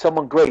to beat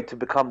someone great to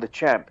become the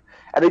champ."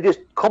 And they just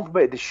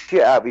complimented the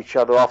shit out of each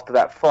other after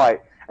that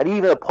fight. And he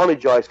even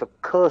apologized for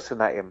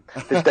cursing at him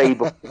the day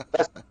before.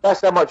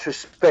 That's how much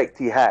respect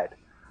he had.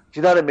 Do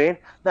you know what I mean?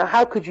 Now,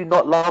 how could you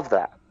not love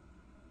that?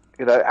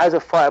 You know, as a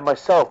fighter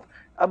myself,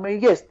 I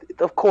mean, yes,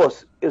 of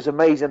course, it was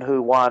amazing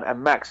who won,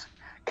 and Max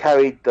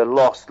carried the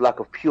loss like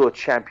a pure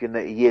champion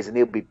that he is, and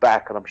he'll be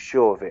back, and I'm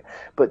sure of it.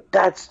 But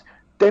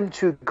them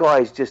two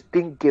guys just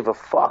didn't give a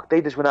fuck.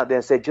 They just went out there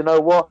and said, you know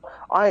what?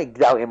 I ain't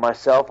doubting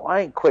myself. I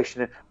ain't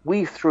questioning.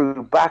 We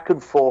threw back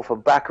and forth,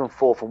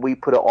 and we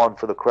put it on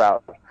for the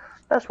crowd.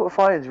 That's what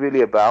fighting's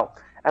really about.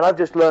 And I've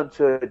just learned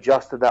to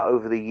adjust to that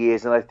over the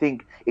years, and I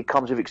think it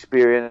comes with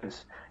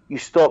experience. You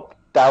stop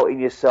doubting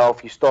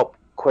yourself. You stop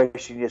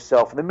questioning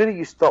yourself. And the minute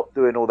you stop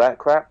doing all that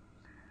crap,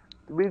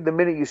 the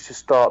minute you should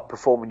start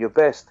performing your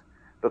best,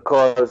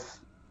 because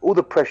all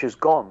the pressure's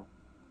gone.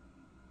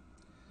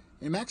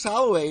 And Max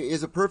Holloway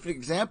is a perfect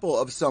example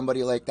of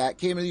somebody like that.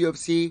 Came to the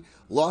UFC,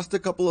 lost a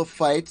couple of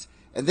fights,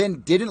 and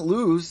then didn't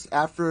lose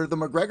after the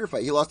McGregor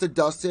fight. He lost to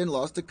Dustin,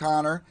 lost to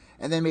Conor,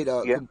 and then made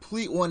a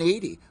complete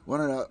 180.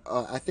 Went on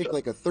I think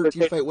like a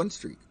 13-fight win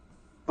streak.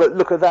 But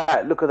look at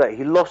that.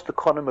 He lost to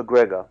Conor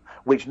McGregor,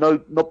 which,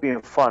 not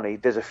being funny,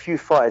 there's a few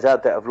fighters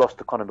out there that have lost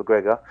to Conor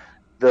McGregor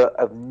that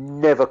have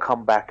never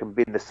come back and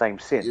been the same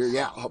since.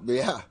 Yeah.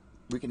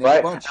 We can name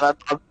a bunch.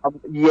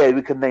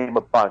 We can name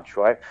a bunch,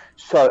 right?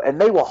 So,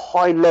 and they were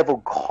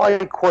high-level,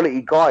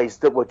 high-quality guys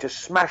that were just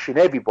smashing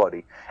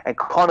everybody. And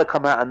Conor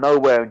come out of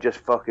nowhere and just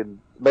fucking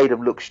made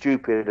them look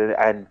stupid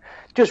and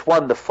just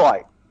won the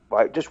fight,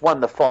 right? Just won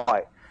the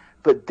fight.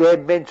 But their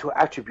mental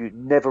attribute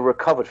never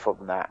recovered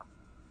from that.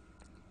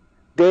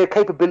 Their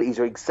capabilities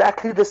are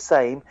exactly the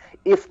same,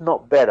 if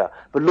not better.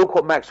 But look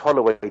what Max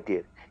Holloway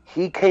did.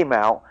 He came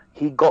out,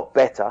 he got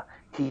better.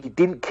 He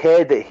didn't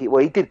care that he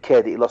did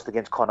care that he lost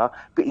against Conor,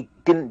 but he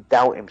didn't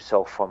doubt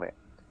himself from it.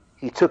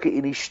 He took it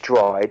in his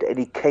stride, and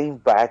he came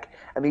back,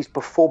 and he's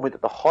performing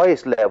at the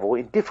highest level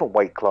in different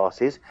weight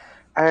classes,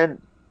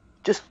 and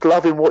just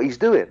loving what he's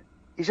doing.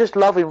 He's just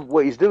loving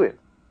what he's doing.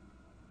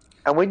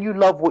 And when you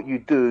love what you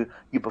do,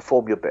 you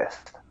perform your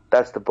best.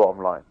 That's the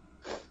bottom line.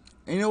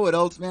 And you know what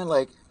else, man?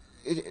 Like,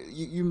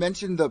 you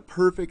mentioned the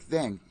perfect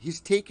thing. He's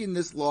taking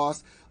this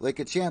loss like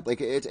a champ. Like,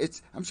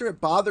 it's I'm sure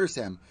it bothers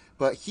him,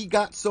 but he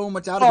got so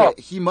much out of it.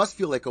 He must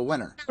feel like a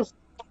winner. Of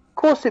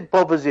course it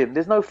bothers him.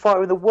 There's no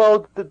fighter in the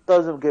world that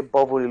doesn't get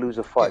bothered when he loses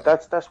a fight. Yeah.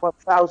 That's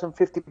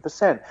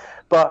 1,050%.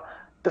 But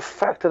the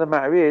fact of the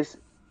matter is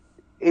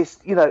this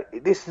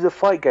is a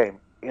fight game.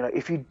 You know,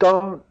 if you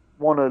don't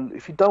want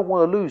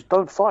to lose,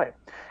 don't fight.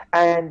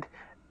 And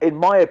in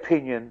my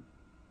opinion,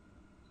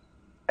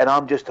 and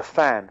I'm just a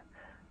fan,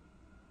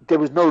 there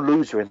was no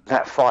loser in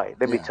that fight.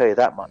 Let me tell you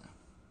that much.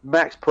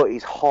 Max put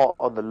his heart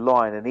on the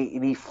line, and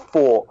he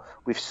fought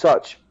with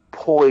such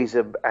poise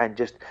and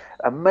just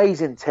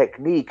amazing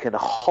technique and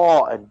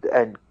heart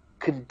and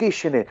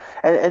conditioning.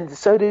 And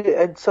so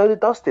did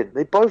Dustin.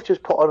 They both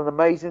just put on an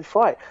amazing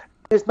fight.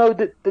 There's no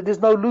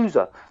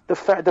loser. The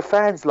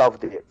fans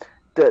loved it.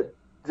 The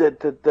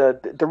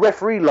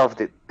referee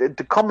loved it.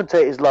 The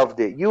commentators loved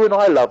it. You and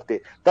I loved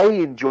it.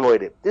 They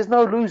enjoyed it. There's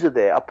no loser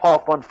there,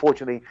 apart from,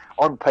 unfortunately,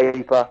 on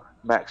paper,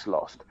 Max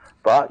lost.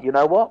 But you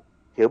know what?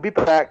 He'll be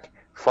back,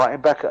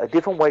 fighting back at a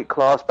different weight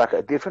class, back at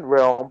a different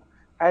realm,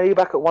 and he'll be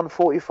back at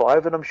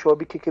 145, and I'm sure he'll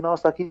be kicking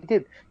ass like he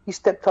did. He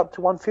stepped up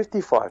to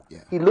 155.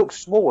 Yeah. He looked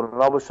small,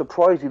 and I was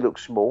surprised he looked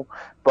small,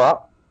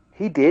 but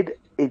he did.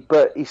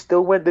 But he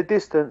still went the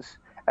distance,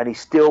 and he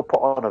still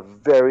put on a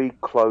very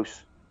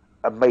close,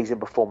 amazing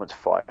performance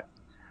fight.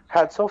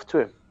 Hats off to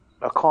him.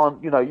 I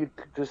can't, you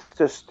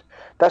just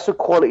that's a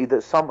quality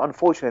that some,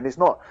 unfortunately, it's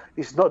not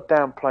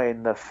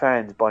downplaying the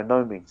fans by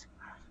no means,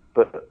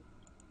 but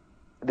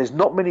there's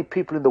not many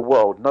people in the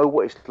world know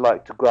what it's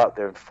like to go out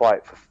there and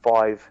fight for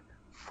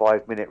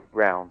 5-minute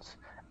rounds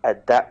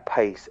at that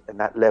pace and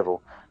that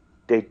level.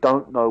 They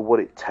don't know what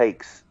it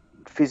takes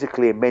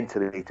physically and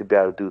mentally to be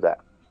able to do that.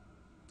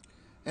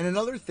 And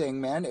another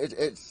thing, man,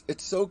 it's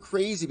so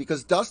crazy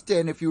because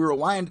Dustin, if you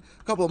rewind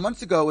a couple of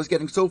months ago, was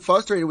getting so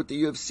frustrated with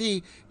the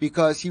UFC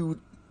because he would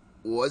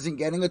wasn't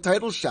getting a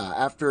title shot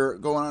after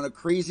going on a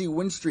crazy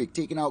win streak,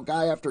 taking out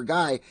guy after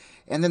guy.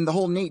 And then the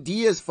whole Nate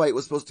Diaz fight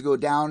was supposed to go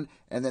down,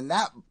 and then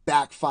that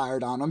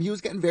backfired on him. He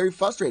was getting very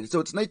frustrated. So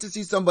it's nice to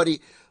see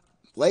somebody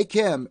like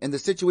him in the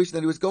situation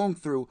that he was going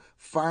through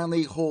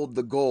finally hold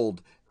the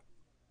gold.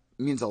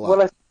 It means a lot.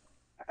 Well,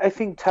 I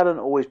think talent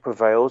always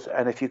prevails,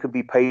 and if you can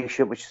be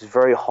patient, which is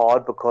very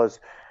hard because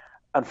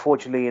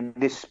unfortunately in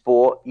this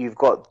sport you've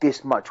got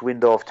this much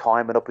window of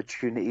time and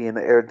opportunity and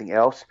everything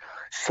else,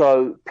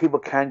 so people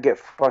can get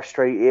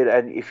frustrated,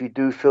 and if you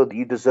do feel that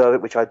you deserve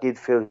it, which I did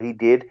feel he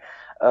did,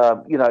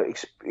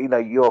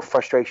 your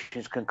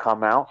frustrations can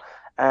come out,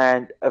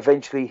 and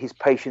eventually his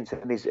patience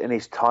and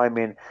his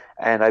timing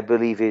and I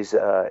believe his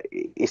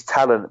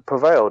talent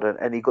prevailed,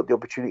 and he got the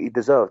opportunity he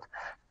deserved.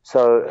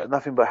 So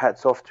nothing but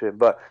hats off to him,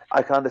 but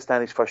I can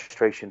understand his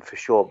frustration for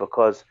sure,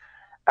 because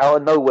out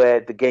of nowhere,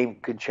 the game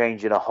can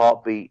change in a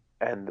heartbeat.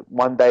 And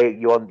one day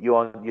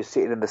you're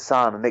sitting in the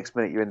sun, and the next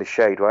minute you're in the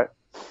shade, right?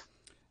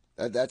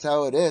 That's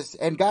how it is.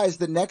 And guys,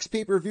 the next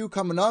pay-per-view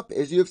coming up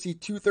is UFC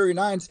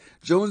 239's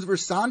Jones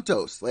vs.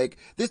 Santos. Like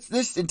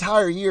this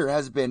entire year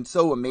has been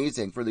so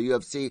amazing for the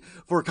UFC,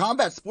 for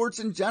combat sports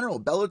in general.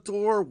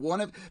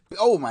 Bellator,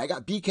 oh my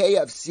God,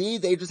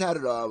 BKFC, they just had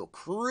a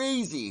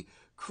crazy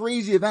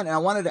event. And I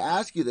wanted to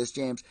ask you this,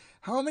 James.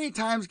 How many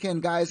times can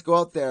guys go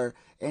out there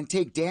and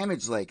take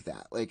damage like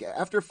that? Like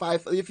after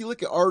five, if you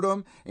look at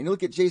Artem and you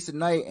look at Jason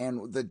Knight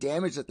and the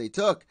damage that they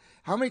took,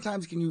 how many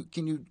times can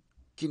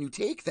you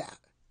take that?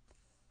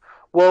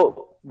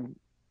 Well,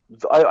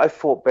 I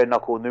fought bare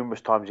knuckle numerous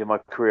times in my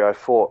career. I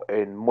fought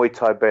in Muay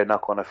Thai bare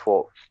knuckle, and I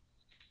fought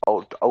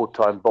old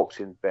time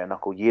boxing bare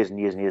knuckle years and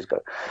years and years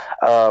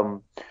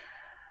ago.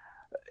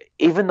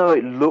 Even though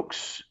it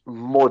looks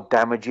more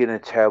damaging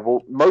and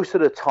terrible, most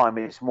of the time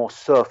it's more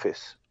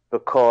surface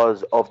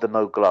because of the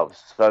no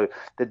gloves. So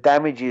the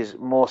damage is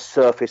more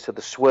surface, so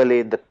the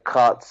swelling, the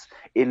cuts,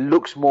 it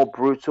looks more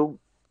brutal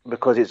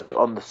because it's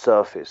on the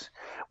surface.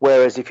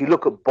 Whereas if you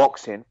look at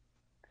boxing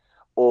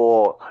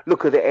or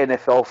look at the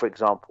NFL, for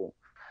example,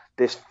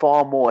 there's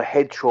far more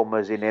head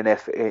traumas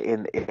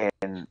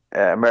in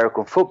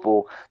American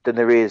football than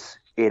there is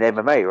in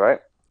MMA, right?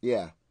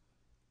 Yeah.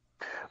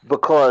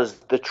 Because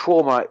the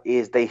trauma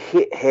is they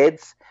hit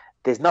heads.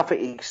 There's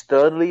nothing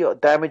externally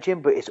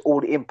damaging, but it's all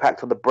the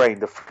impact on the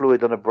brain. The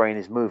fluid on the brain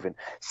is moving.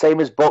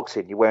 Same as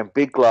boxing. You're wearing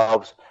big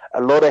gloves,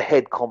 a lot of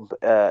head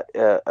contact,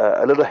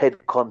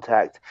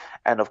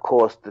 and of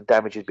course the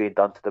damage is being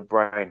done to the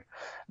brain.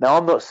 Now,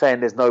 I'm not saying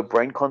there's no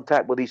brain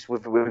contact with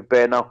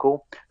bare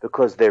knuckle,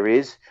 because there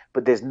is,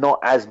 but there's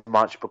not as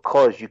much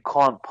because you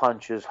can't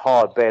punch as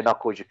hard bare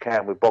knuckle as you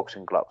can with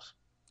boxing gloves.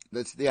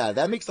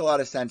 That makes a lot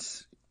of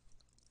sense.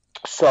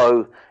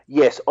 So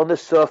yes, on the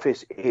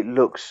surface it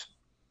looks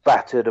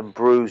battered and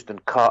bruised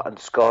and cut and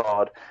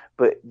scarred,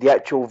 but the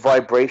actual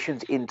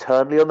vibrations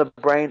internally on the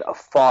brain are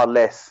far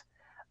less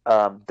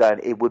than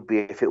it would be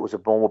if it was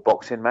a normal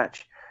boxing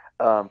match.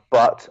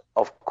 But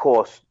of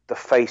course, the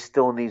face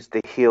still needs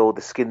to heal,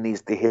 the skin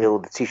needs to heal,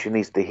 the tissue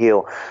needs to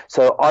heal.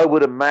 So I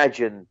would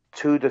imagine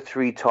 2 to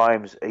 3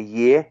 times a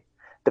year,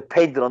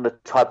 depending on the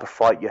type of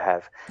fight you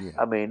have. Yeah.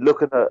 I mean,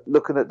 looking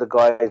at the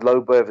guys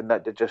Lobo and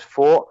that just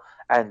fought,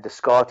 and the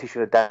scar tissue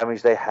and the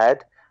damage they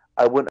had,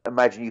 I wouldn't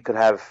imagine you could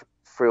have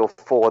 3 or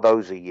 4 of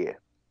those a year,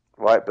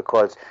 right?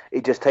 Because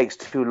it just takes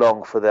too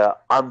long for the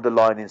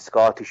underlying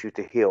scar tissue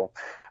to heal.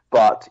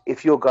 But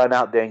if you're going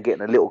out there and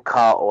getting a little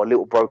cut or a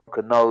little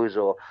broken nose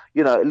or,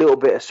 a little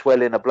bit of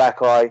swelling, a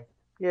black eye,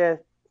 yeah,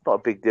 not a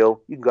big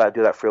deal. You can go out and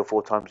do that 3 or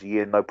 4 times a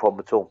year, no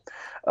problem at all.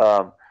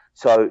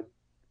 So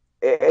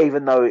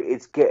even though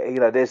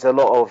there's a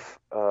lot of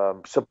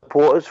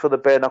supporters for the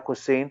bare knuckle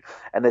scene,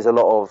 and there's a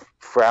lot of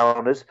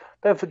frowners.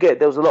 Don't forget,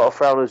 there was a lot of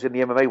frowners in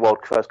the MMA world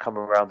first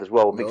coming around as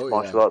well. Mixed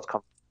martial arts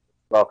coming.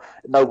 Well,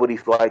 nobody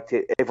liked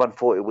it. Everyone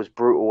thought it was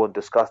brutal and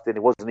disgusting.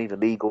 It wasn't even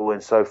legal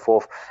and so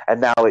forth.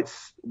 And now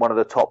it's one of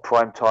the top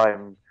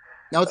primetime.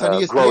 Now it's on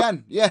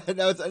ESPN.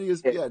 Now it's on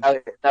ESPN.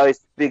 Now it's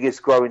the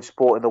biggest growing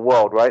sport in the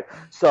world, right?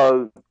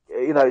 So I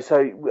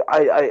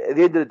at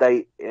the end of the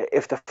day,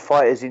 if the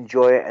fighters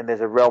enjoy it and there's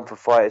a realm for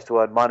fighters to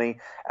earn money,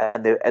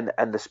 and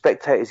the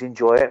spectators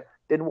enjoy it,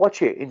 then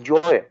watch it, enjoy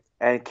it,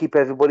 and keep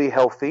everybody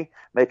healthy.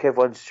 Make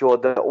everyone sure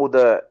that all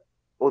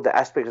the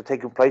aspects are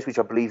taking place, which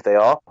I believe they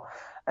are.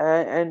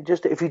 And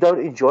just if you don't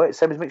enjoy it,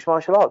 same as mixed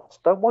martial arts,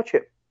 don't watch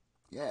it.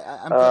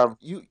 Yeah,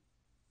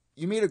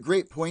 you made a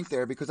great point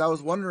there, because I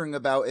was wondering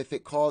about if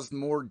it caused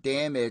more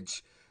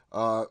damage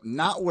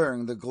not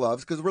wearing the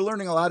gloves, because we're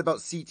learning a lot about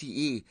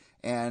CTE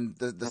and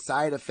the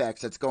side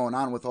effects that's going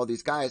on with all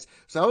these guys.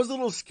 So I was a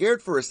little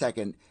scared for a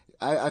second.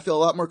 I feel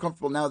a lot more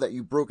comfortable now that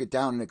you broke it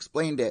down and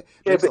explained it.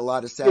 Makes a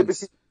lot of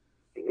sense.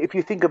 If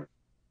you think of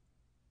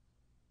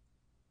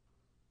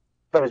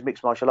as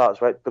mixed martial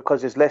arts, right?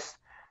 Because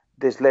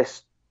there's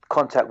less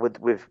contact with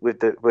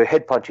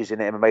head punches in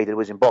MMA than there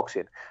was in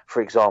boxing,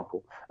 for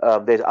example.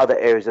 There's other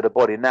areas of the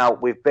body. Now,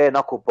 with bare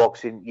knuckle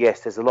boxing,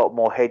 yes, there's a lot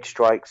more head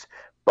strikes,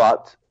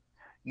 but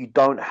you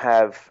don't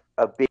have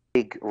a big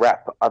big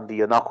wrap under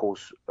your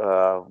knuckles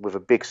with a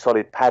big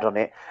solid pad on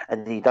it,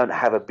 and you don't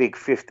have a big a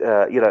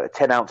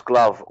 10-ounce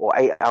glove or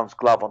 8-ounce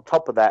glove on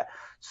top of that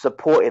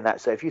supporting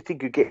that. So if you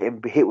think you're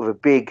getting hit with a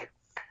big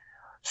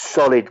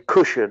solid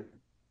cushion,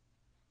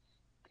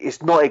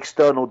 it's not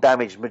external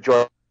damage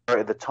majority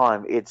of the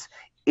time. It's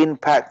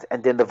impact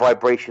and then the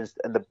vibrations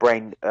and the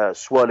brain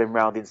swirling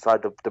around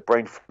inside the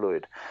brain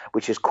fluid,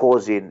 which is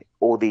causing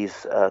all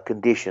these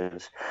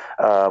conditions.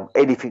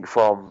 Anything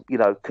from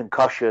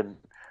concussion,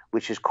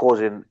 which is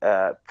causing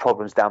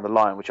problems down the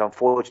line, which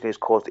unfortunately has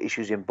caused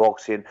issues in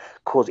boxing,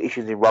 caused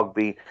issues in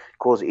rugby,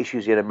 caused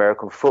issues in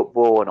American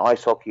football and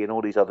ice hockey and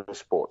all these other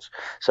sports.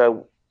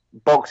 So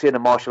boxing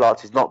and martial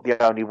arts is not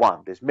the only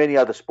one. There's many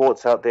other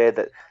sports out there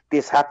that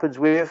this happens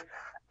with,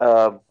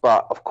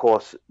 but of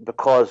course,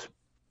 because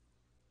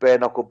bare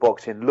knuckle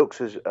boxing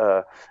looks as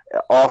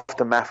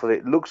aftermath of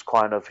it looks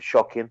kind of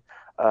shocking.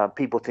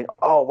 People think,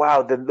 oh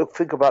wow, then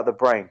think about the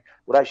brain.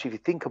 Well, actually, if you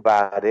think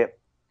about it,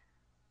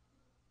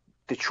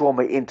 the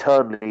trauma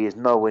internally is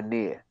nowhere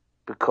near,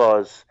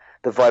 because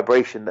the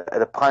vibration,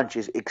 the punch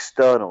is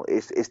external.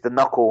 It's the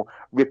knuckle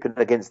ripping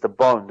against the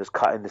bone that's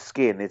cutting the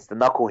skin. It's the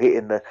knuckle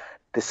hitting the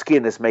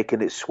skin that's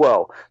making it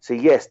swell. So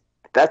yes,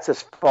 that's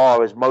as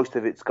far as most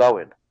of it's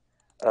going.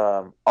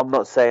 I'm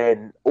not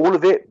saying all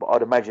of it, but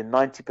I'd imagine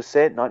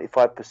 90%,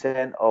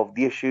 95% of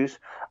the issues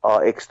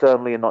are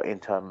externally and not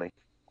internally.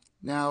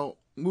 Now,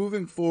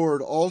 moving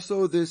forward,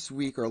 also this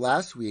week or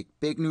last week,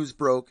 big news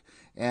broke,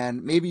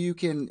 and maybe you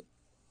can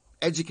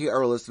educate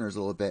our listeners a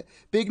little bit.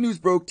 Big news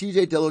broke,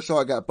 TJ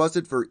Dillashaw got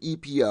busted for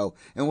EPO.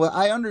 And what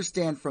I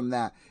understand from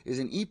that is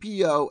an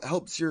EPO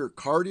helps your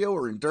cardio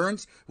or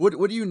endurance. What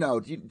do you know?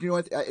 Do you know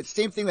what, it's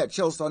the same thing that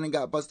Chael Sonnen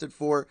got busted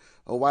for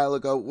a while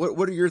ago.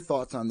 What are your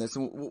thoughts on this?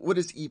 And what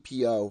is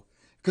EPO?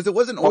 Because it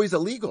wasn't always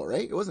illegal,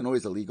 right? It wasn't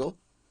always illegal.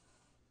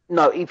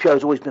 No, EPO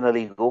has always been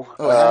illegal.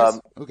 Oh, it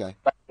has? Okay.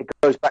 It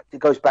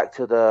goes back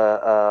to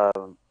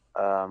the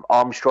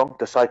Armstrong,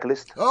 the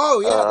cyclist.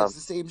 Oh, yeah, that's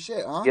the same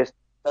shit, huh? Yes.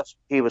 That's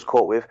what he was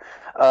caught with.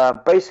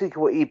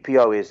 Basically, what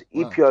EPO is,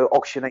 EPO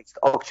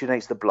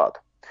oxygenates the blood.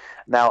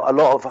 Now, a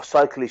lot of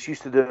cyclists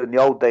used to do it in the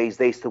old days.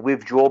 They used to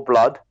withdraw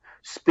blood,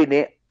 spin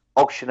it,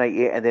 oxygenate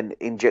it, and then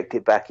inject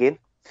it back in.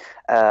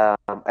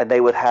 And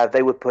they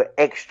would put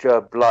extra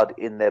blood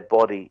in their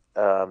body,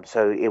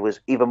 so it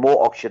was even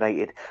more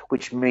oxygenated,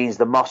 which means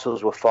the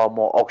muscles were far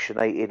more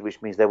oxygenated,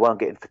 which means they weren't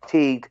getting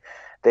fatigued.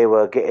 They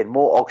were getting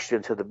more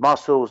oxygen to the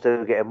muscles. They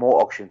were getting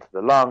more oxygen to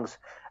the lungs,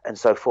 and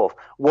so forth.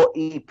 What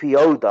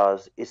EPO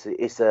does is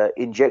it's an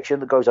injection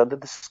that goes under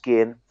the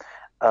skin.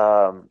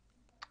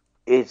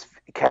 It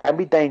can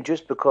be dangerous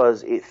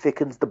because it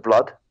thickens the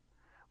blood,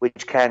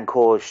 which can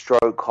cause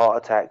stroke,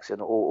 heart attacks,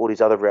 and all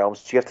these other realms.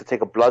 So you have to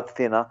take a blood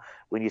thinner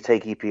when you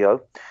take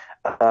EPO.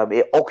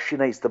 It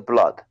oxygenates the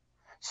blood.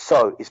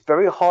 So it's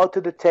very hard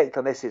to detect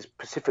unless it's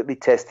specifically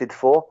tested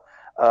for,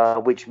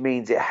 which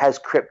means it has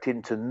crept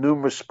into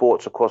numerous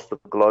sports across the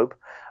globe.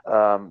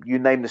 You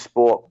name the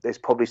sport, there's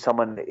probably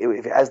someone,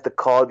 if it has the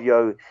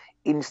cardio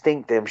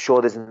instinct, I'm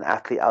sure there's an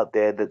athlete out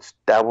there that's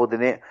dabbled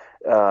in it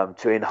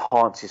to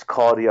enhance his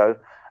cardio.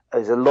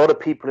 There's a lot of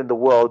people in the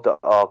world that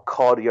are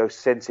cardio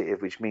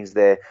sensitive, which means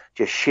they're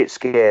just shit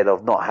scared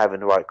of not having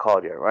the right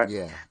cardio, right?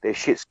 Yeah. They're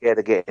shit scared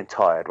of getting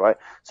tired, right?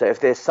 So if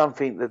there's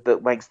something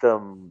that makes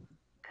them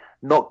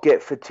not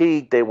get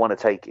fatigued, they want to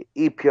take it.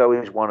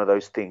 EPO is one of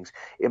those things.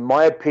 In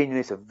my opinion,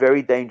 it's a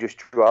very dangerous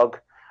drug,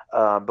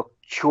 but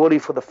purely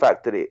for the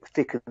fact that it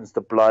thickens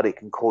the blood, it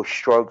can cause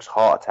strokes,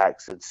 heart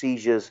attacks, and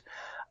seizures.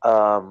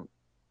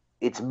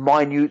 It's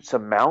minute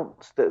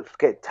amounts that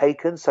get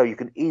taken, so you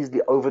can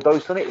easily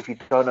overdose on it if you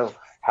don't know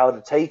how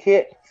to take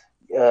it.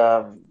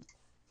 At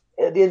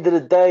the end of the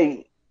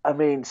day, I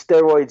mean,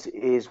 steroids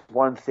is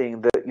one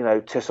thing that,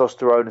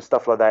 testosterone and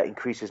stuff like that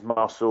increases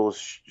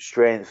muscles,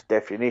 strength,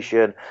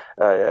 definition,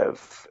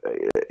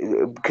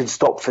 can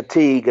stop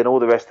fatigue and all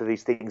the rest of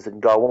these things that can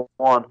go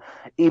on.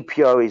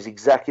 EPO is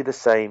exactly the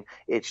same.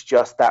 It's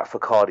just that for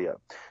cardio.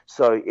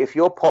 So if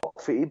you're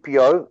popped for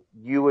EPO,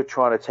 you were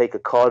trying to take a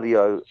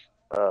cardio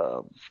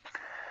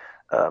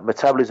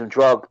metabolism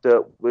drug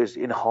that was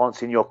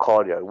enhancing your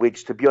cardio,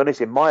 which, to be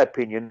honest, in my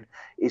opinion,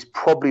 is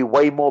probably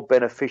way more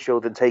beneficial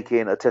than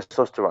taking a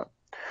testosterone,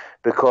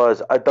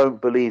 because I don't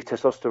believe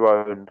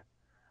testosterone,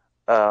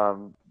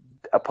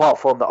 apart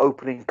from the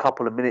opening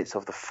couple of minutes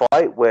of the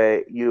fight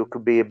where you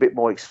can be a bit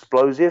more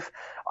explosive,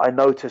 I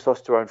know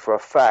testosterone for a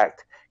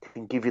fact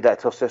can give you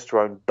that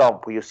testosterone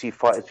dump where you'll see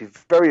fighters be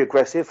very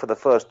aggressive for the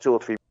first 2 or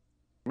 3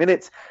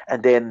 minutes,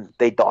 and then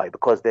they die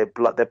because their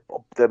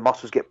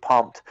muscles get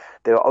pumped,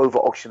 they're over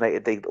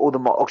oxygenated, all the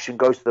oxygen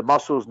goes to the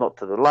muscles, not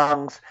to the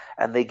lungs,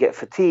 and they get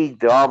fatigued,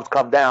 their arms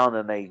come down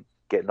and they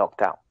get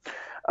knocked out.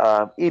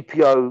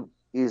 EPO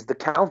is the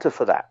counter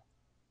for that.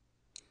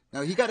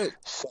 Now he got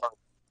so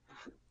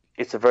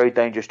it's a very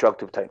dangerous drug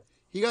to take.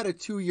 He got a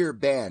 2-year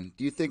ban.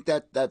 Do you think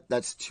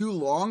that's too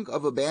long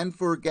of a ban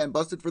for getting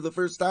busted for the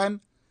first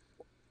time?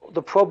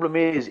 The problem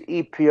is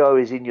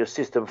EPO is in your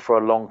system for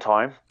a long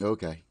time.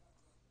 Okay.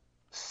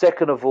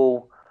 Second of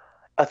all,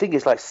 I think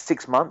it's like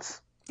 6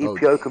 months. Oh,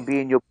 EPO can be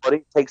in your body.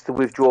 It takes the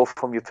withdrawal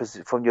from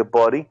your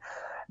body.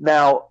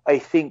 Now, I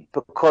think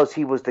because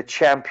he was the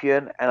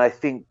champion, and I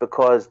think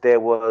because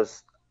it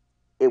was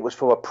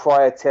from a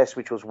prior test,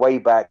 which was way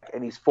back,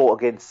 and he's fought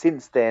again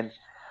since then.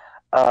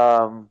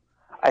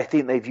 I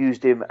think they've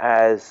used him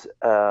as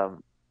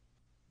an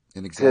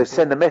to example.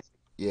 send a message.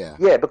 Yeah.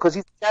 Yeah, because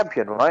he's the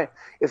champion, right?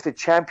 If the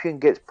champion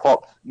gets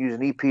popped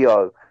using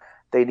EPO,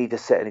 they need to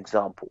set an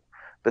example.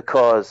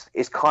 Because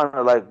it's kind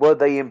of like, were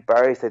they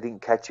embarrassed they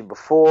didn't catch him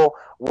before?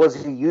 Was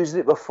he using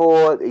it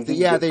before? He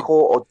didn't get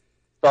caught or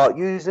start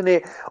using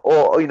it?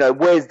 Or,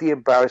 where's the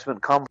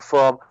embarrassment come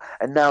from?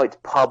 And now it's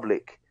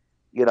public,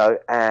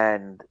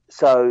 and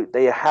so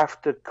they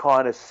have to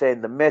kind of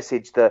send the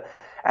message that,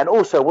 and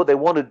also what they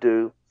want to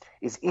do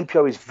is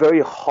EPO is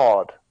very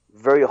hard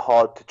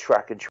to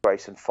track and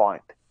trace and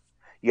find.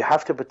 You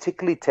have to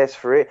particularly test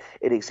for it.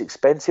 It is an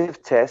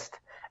expensive test,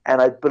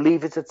 and I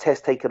believe it's a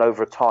test taken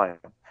over time,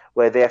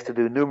 where they have to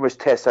do numerous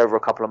tests over a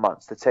couple of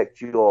months to check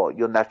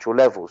your natural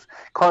levels,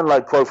 kind of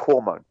like growth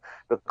hormone.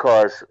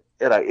 Because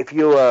if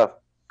you're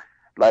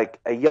like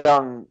a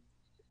young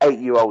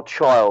 8-year-old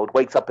child,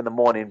 wakes up in the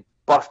morning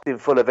busting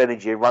full of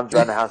energy and runs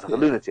around the house like a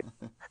lunatic.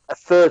 A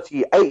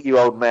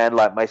 38-year-old man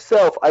like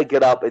myself, I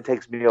get up, it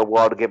takes me a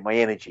while to get my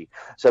energy.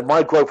 So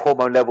my growth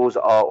hormone levels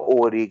are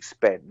already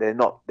spent. They're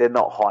not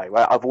high,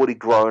 right? I've already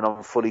grown,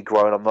 I'm fully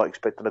grown, I'm not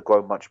expecting to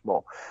grow much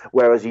more.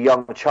 Whereas a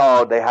young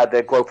child,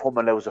 their growth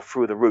hormone levels are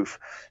through the roof.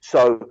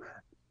 So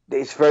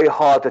it's very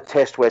hard to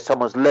test where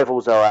someone's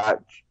levels are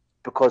at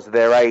because of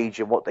their age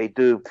and what they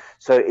do.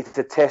 So it's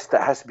a test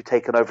that has to be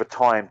taken over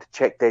time to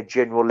check their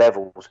general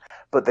levels.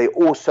 But they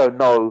also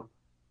know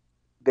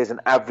there's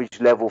an average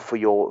level for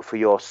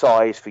your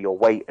size, for your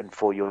weight, and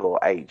for your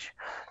age.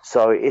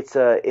 So it's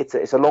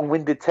a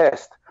long-winded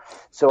test.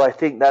 So I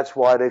think that's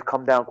why they've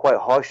come down quite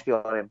harshly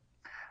on him.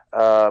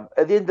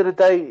 At the end of the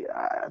day,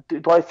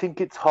 do I think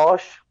it's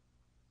harsh?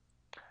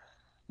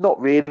 Not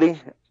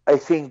really. I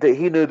think that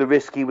he knew the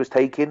risk he was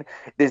taking.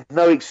 There's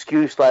no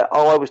excuse like,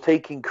 I was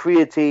taking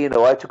creatine,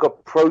 or I took a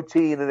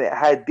protein and it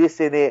had this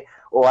in it,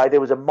 or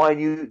there was a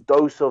minute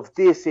dose of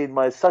this in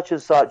my such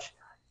and such.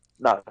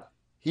 No.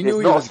 He knew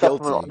he was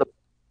guilty.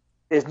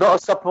 There's not a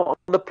supplement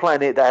on the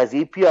planet that has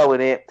EPO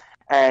in it.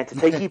 And to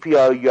take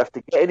EPO, you have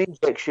to get an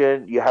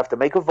injection. You have to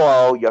make a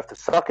vial. You have to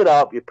suck it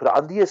up. You put it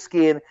under your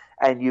skin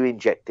and you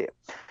inject it.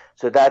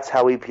 So that's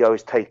how EPO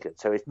is taken.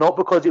 So it's not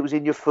because it was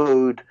in your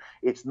food.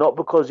 It's not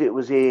because it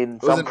was in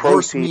some protein.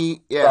 Horse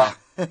meat. Yeah.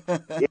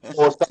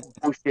 Or some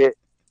bullshit.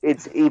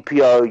 It's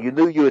EPO. You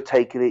knew you were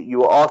taking it. You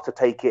were asked to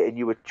take it, and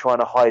you were trying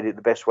to hide it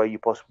the best way you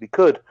possibly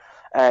could.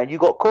 And you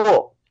got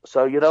caught.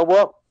 So you know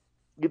what?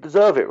 You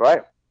deserve it,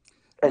 right?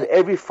 And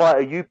every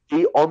fighter you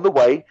beat on the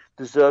way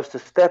deserves to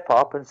step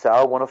up and say,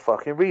 I want a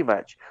fucking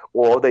rematch.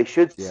 Or they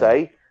should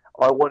say,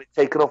 I want it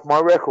taken off my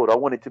record. I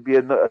want it to be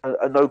a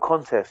no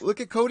contest.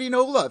 Look at Cody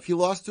Nolov. He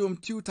lost to him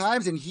 2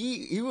 times, and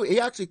he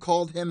actually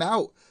called him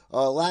out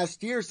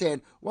last year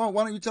saying, well,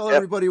 why don't you tell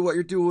everybody what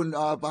you're doing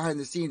behind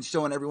the scenes,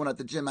 showing everyone at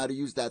the gym how to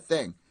use that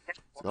thing.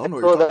 So I know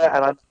what you're talking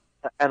about.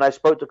 And I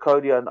spoke to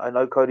Cody. I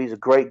know Cody's a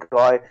great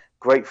guy,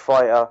 great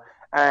fighter.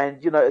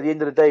 And, at the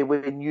end of the day,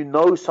 when you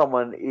know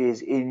someone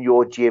is in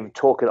your gym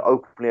talking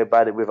openly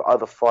about it with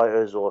other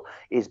fighters, or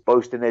is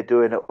boasting they're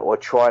doing it or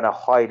trying to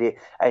hide it,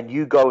 and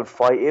you go and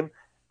fight him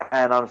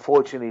and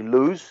unfortunately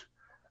lose,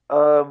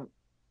 do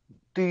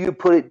you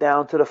put it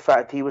down to the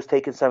fact he was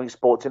taking something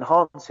sports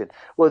enhancing?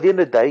 Well, at the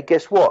end of the day,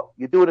 guess what?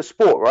 You're doing a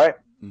sport, right?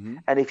 Mm-hmm.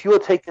 And if you're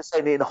taking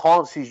something that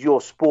enhances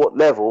your sport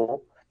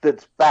level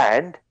that's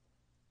banned,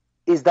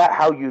 is that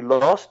how you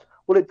lost?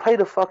 Well, it played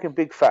a fucking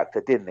big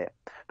factor, didn't it?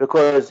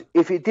 Because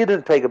if it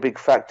didn't take a big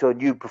factor on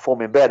you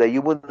performing better,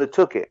 you wouldn't have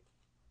took it.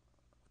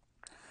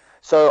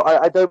 So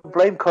I don't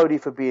blame Cody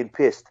for being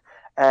pissed.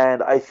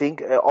 And I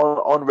think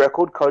on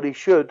record, Cody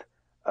should,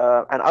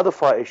 and other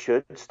fighters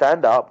should,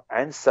 stand up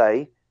and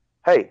say,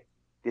 hey,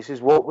 this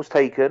is what was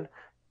taken.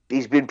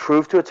 He's been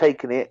proved to have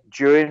taken it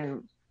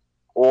during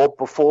or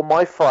before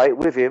my fight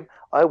with him.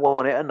 I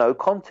want it a no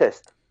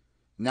contest.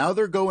 Now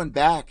they're going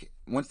back.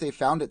 Once they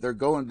found it, they're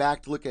going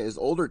back to look at his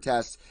older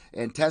tests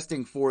and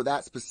testing for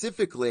that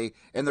specifically,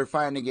 and they're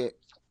finding it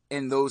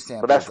in those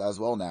samples as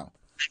well now.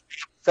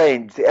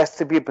 Saying it has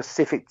to be a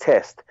specific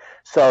test.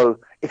 So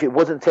if it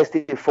wasn't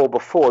tested for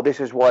before, this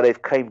is why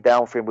they've came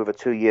down for him with a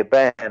 2-year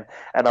ban.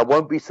 And I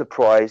won't be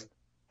surprised.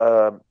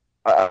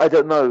 I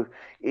don't know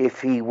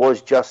if he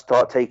was just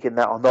start taking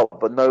that or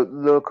not, but no,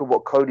 look at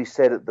what Cody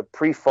said at the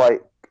pre-fight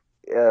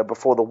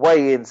before the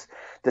weigh-ins,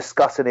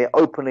 discussing it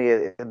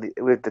openly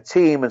with the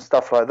team and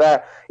stuff like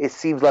that. It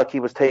seems like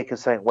he was taking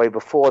something way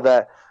before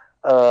that.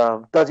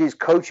 Does his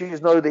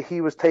coaches know that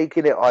he was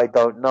taking it? I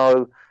don't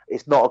know.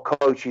 It's not a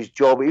coach's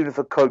job. Even if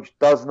a coach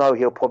does know,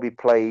 he'll probably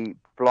play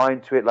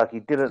blind to it like he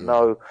didn't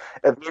know.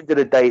 At the end of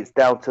the day, it's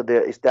down to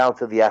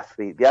the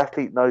athlete. The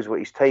athlete knows what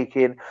he's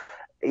taking.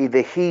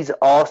 Either he's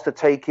asked to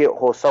take it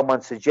or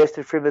someone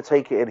suggested for him to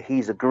take it and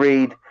he's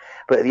agreed.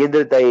 But at the end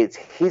of the day, it's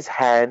his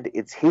hand,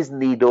 it's his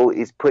needle,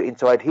 it's put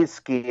inside his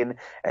skin,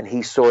 and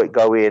he saw it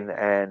go in,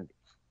 and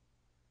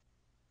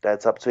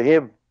That's up to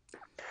him.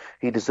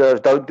 He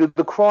deserves. Don't do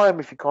the crime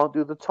if you can't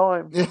do the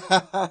time.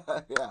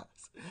 Yeah.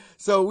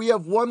 So we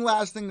have one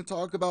last thing to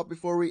talk about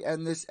before we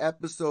end this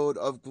episode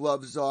of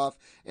Gloves Off,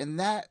 and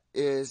that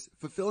is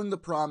fulfilling the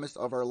promise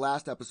of our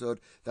last episode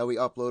that we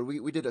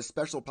uploaded. We did a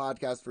special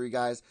podcast for you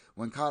guys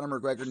when Conor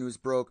McGregor news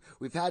broke.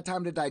 We've had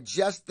time to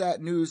digest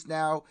that news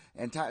now,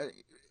 and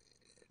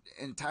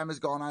time has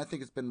gone on. I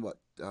think it's been,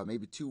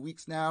 maybe 2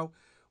 weeks now.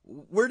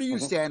 Where do you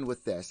stand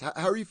with this?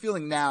 How are you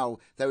feeling now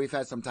that we've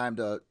had some time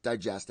to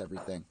digest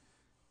everything?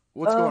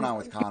 What's going on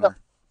with Conor?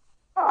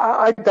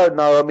 I don't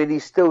know. I mean,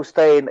 he's still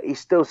staying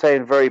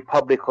very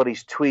public on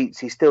his tweets.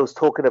 He's still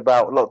talking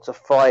about lots of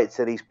fights,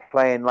 and he's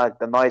playing like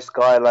the nice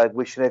guy, like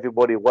wishing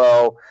everybody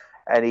well,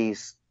 and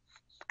he's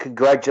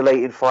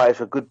congratulating fighters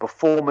for good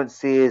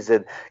performances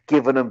and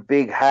giving them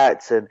big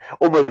hats and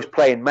almost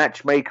playing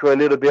matchmaker a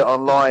little bit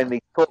online.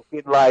 He's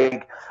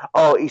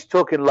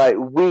talking like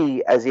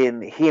we, as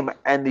in him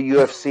and the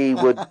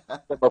UFC would,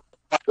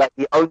 like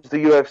he owns the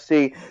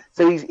UFC.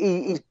 So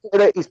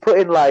he's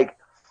putting like,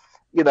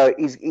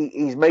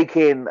 he's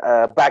making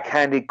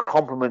backhanded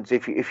compliments,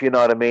 if you know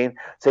what I mean.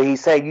 So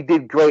he's saying you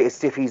did great,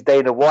 as if he's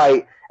Dana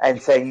White, and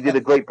saying you did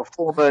a great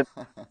performance,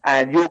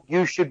 and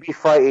you should be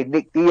fighting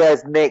Nick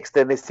Diaz next.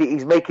 And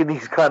he's making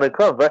these kind of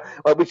comments,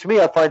 right? Which to me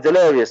I find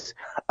hilarious.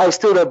 I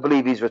still don't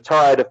believe he's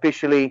retired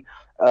officially.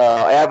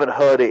 I haven't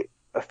heard it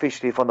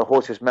officially from the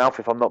horse's mouth,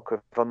 if I'm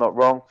not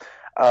wrong.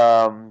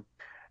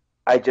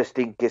 I just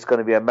think it's going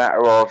to be a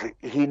matter of,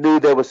 he knew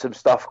there was some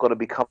stuff going to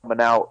be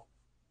coming out.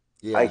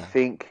 Yeah. I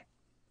think.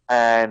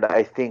 And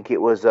I think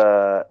it was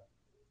a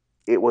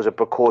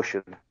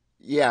precaution.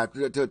 Yeah,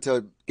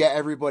 to get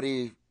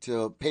everybody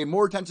to pay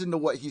more attention to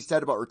what he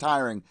said about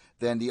retiring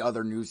than the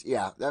other news.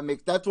 Yeah,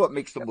 that's what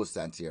makes the most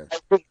sense here. I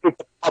think it's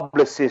a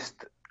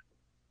publicist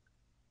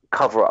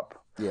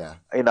cover-up. Yeah.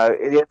 At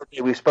the end of the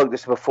day, we spoke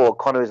this before.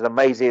 Conor is an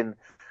amazing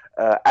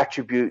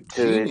attribute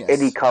to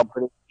any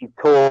company. He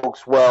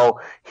talks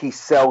well, he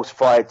sells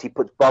fights, he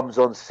puts bums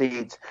on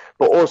seats,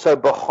 but also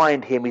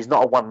behind him, he's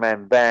not a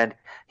one-man band.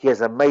 He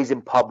has an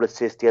amazing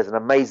publicist. He has an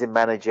amazing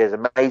manager. He has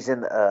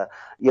amazing,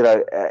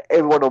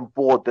 everyone on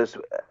board that's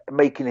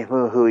making him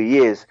who he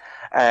is.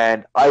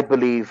 And I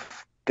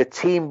believe the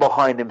team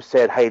behind him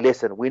said, hey,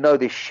 listen, we know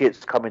this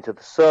shit's coming to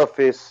the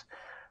surface.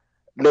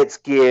 Let's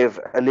give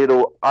a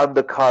little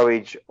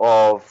undercarriage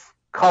of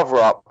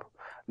cover-up.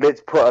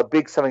 Let's put a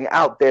big something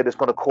out there that's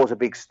going to cause a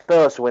big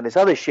stir. So when this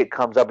other shit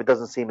comes up, it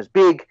doesn't seem as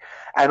big.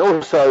 And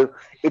also,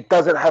 it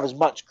doesn't have as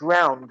much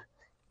ground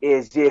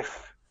as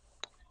if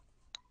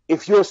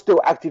you're still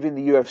active in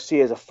the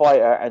UFC as a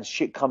fighter and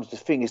shit comes to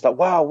thing, it's like,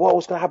 wow,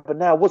 what's going to happen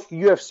now? What's the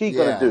UFC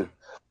going to do?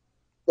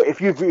 But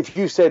if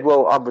you said,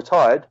 well, I'm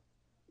retired,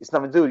 it's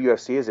nothing to do with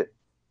UFC, is it?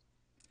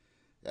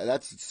 Yeah,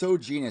 that's so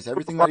genius.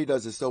 Everything that he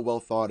does is so well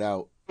thought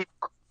out.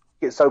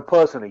 It's so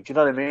personally, do you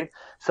know what I mean?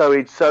 So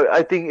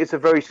I think it's a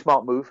very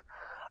smart move,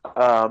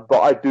 but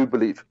I do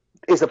believe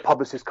it's a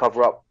publicist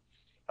cover-up.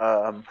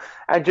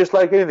 And just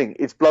like anything,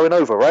 it's blowing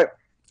over, right?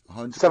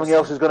 100%. Something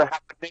else is going to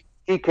happen.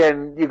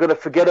 You're going to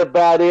forget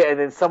about it, and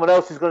then someone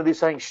else is going to do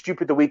something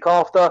stupid the week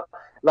after.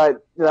 Like,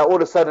 all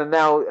of a sudden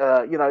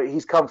now,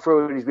 he's come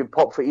through and he's been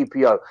popped for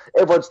EPO.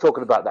 Everyone's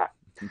talking about that.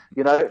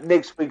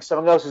 Next week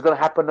something else is going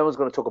to happen. No one's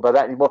going to talk about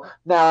that anymore.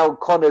 Now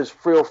Conor's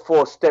 3 or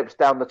 4 steps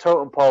down the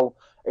totem pole.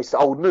 It's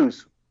old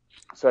news.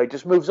 So it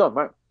just moves on,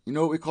 right? You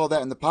know what we call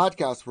that in the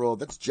podcast world?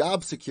 That's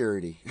job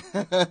security.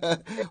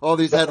 All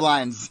these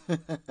headlines.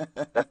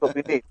 That's what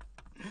we need.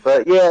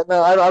 But yeah,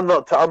 no, I'm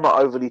not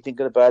overly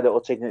thinking about it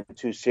or taking it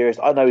too serious.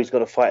 I know he's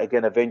going to fight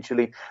again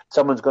eventually.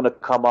 Someone's going to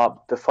come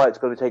up. The fight's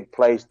going to take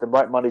place. The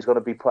right money's going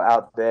to be put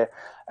out there,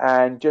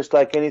 and just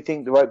like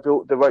anything, the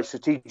right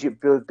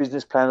strategic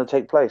business plan will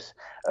take place.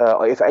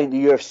 If it ain't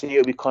the UFC,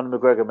 it'll be Conor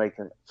McGregor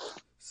making it.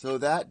 So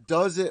that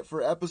does it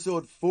for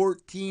episode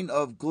 14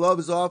 of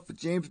Gloves Off with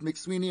James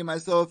McSweeney and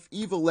myself,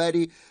 Eva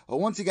Letty.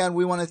 Once again,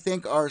 we want to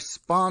thank our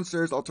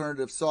sponsors,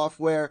 Alternative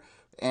Software,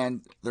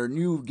 and their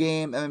new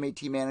game, MMA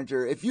Team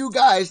Manager. If you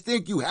guys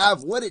think you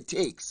have what it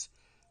takes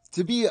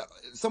to be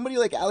somebody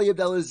like Ali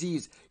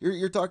Abdelaziz,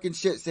 you're talking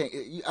shit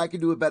saying I can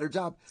do a better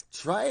job.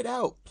 Try it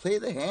out. Play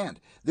the hand.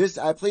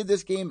 I played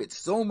this game. It's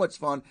so much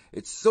fun.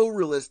 It's so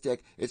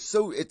realistic. It's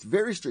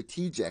very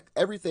strategic.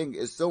 Everything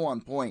is so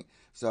on point.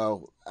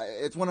 So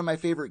it's one of my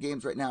favorite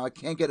games right now. I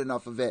can't get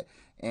enough of it.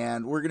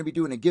 And we're going to be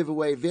doing a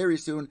giveaway very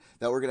soon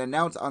that we're going to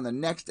announce on the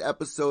next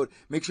episode.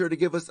 Make sure to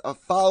give us a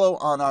follow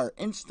on our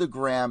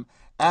Instagram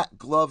at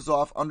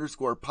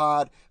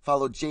glovesoff_pod.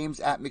 Follow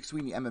James at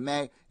McSweeney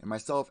MMA and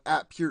myself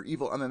at Pure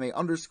Evil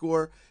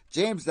MMA_.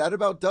 James, that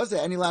about does it.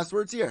 Any last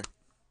words here?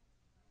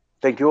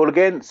 Thank you all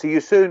again. See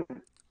you soon.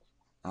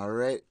 All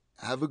right.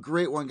 Have a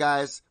great one,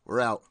 guys.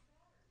 We're out.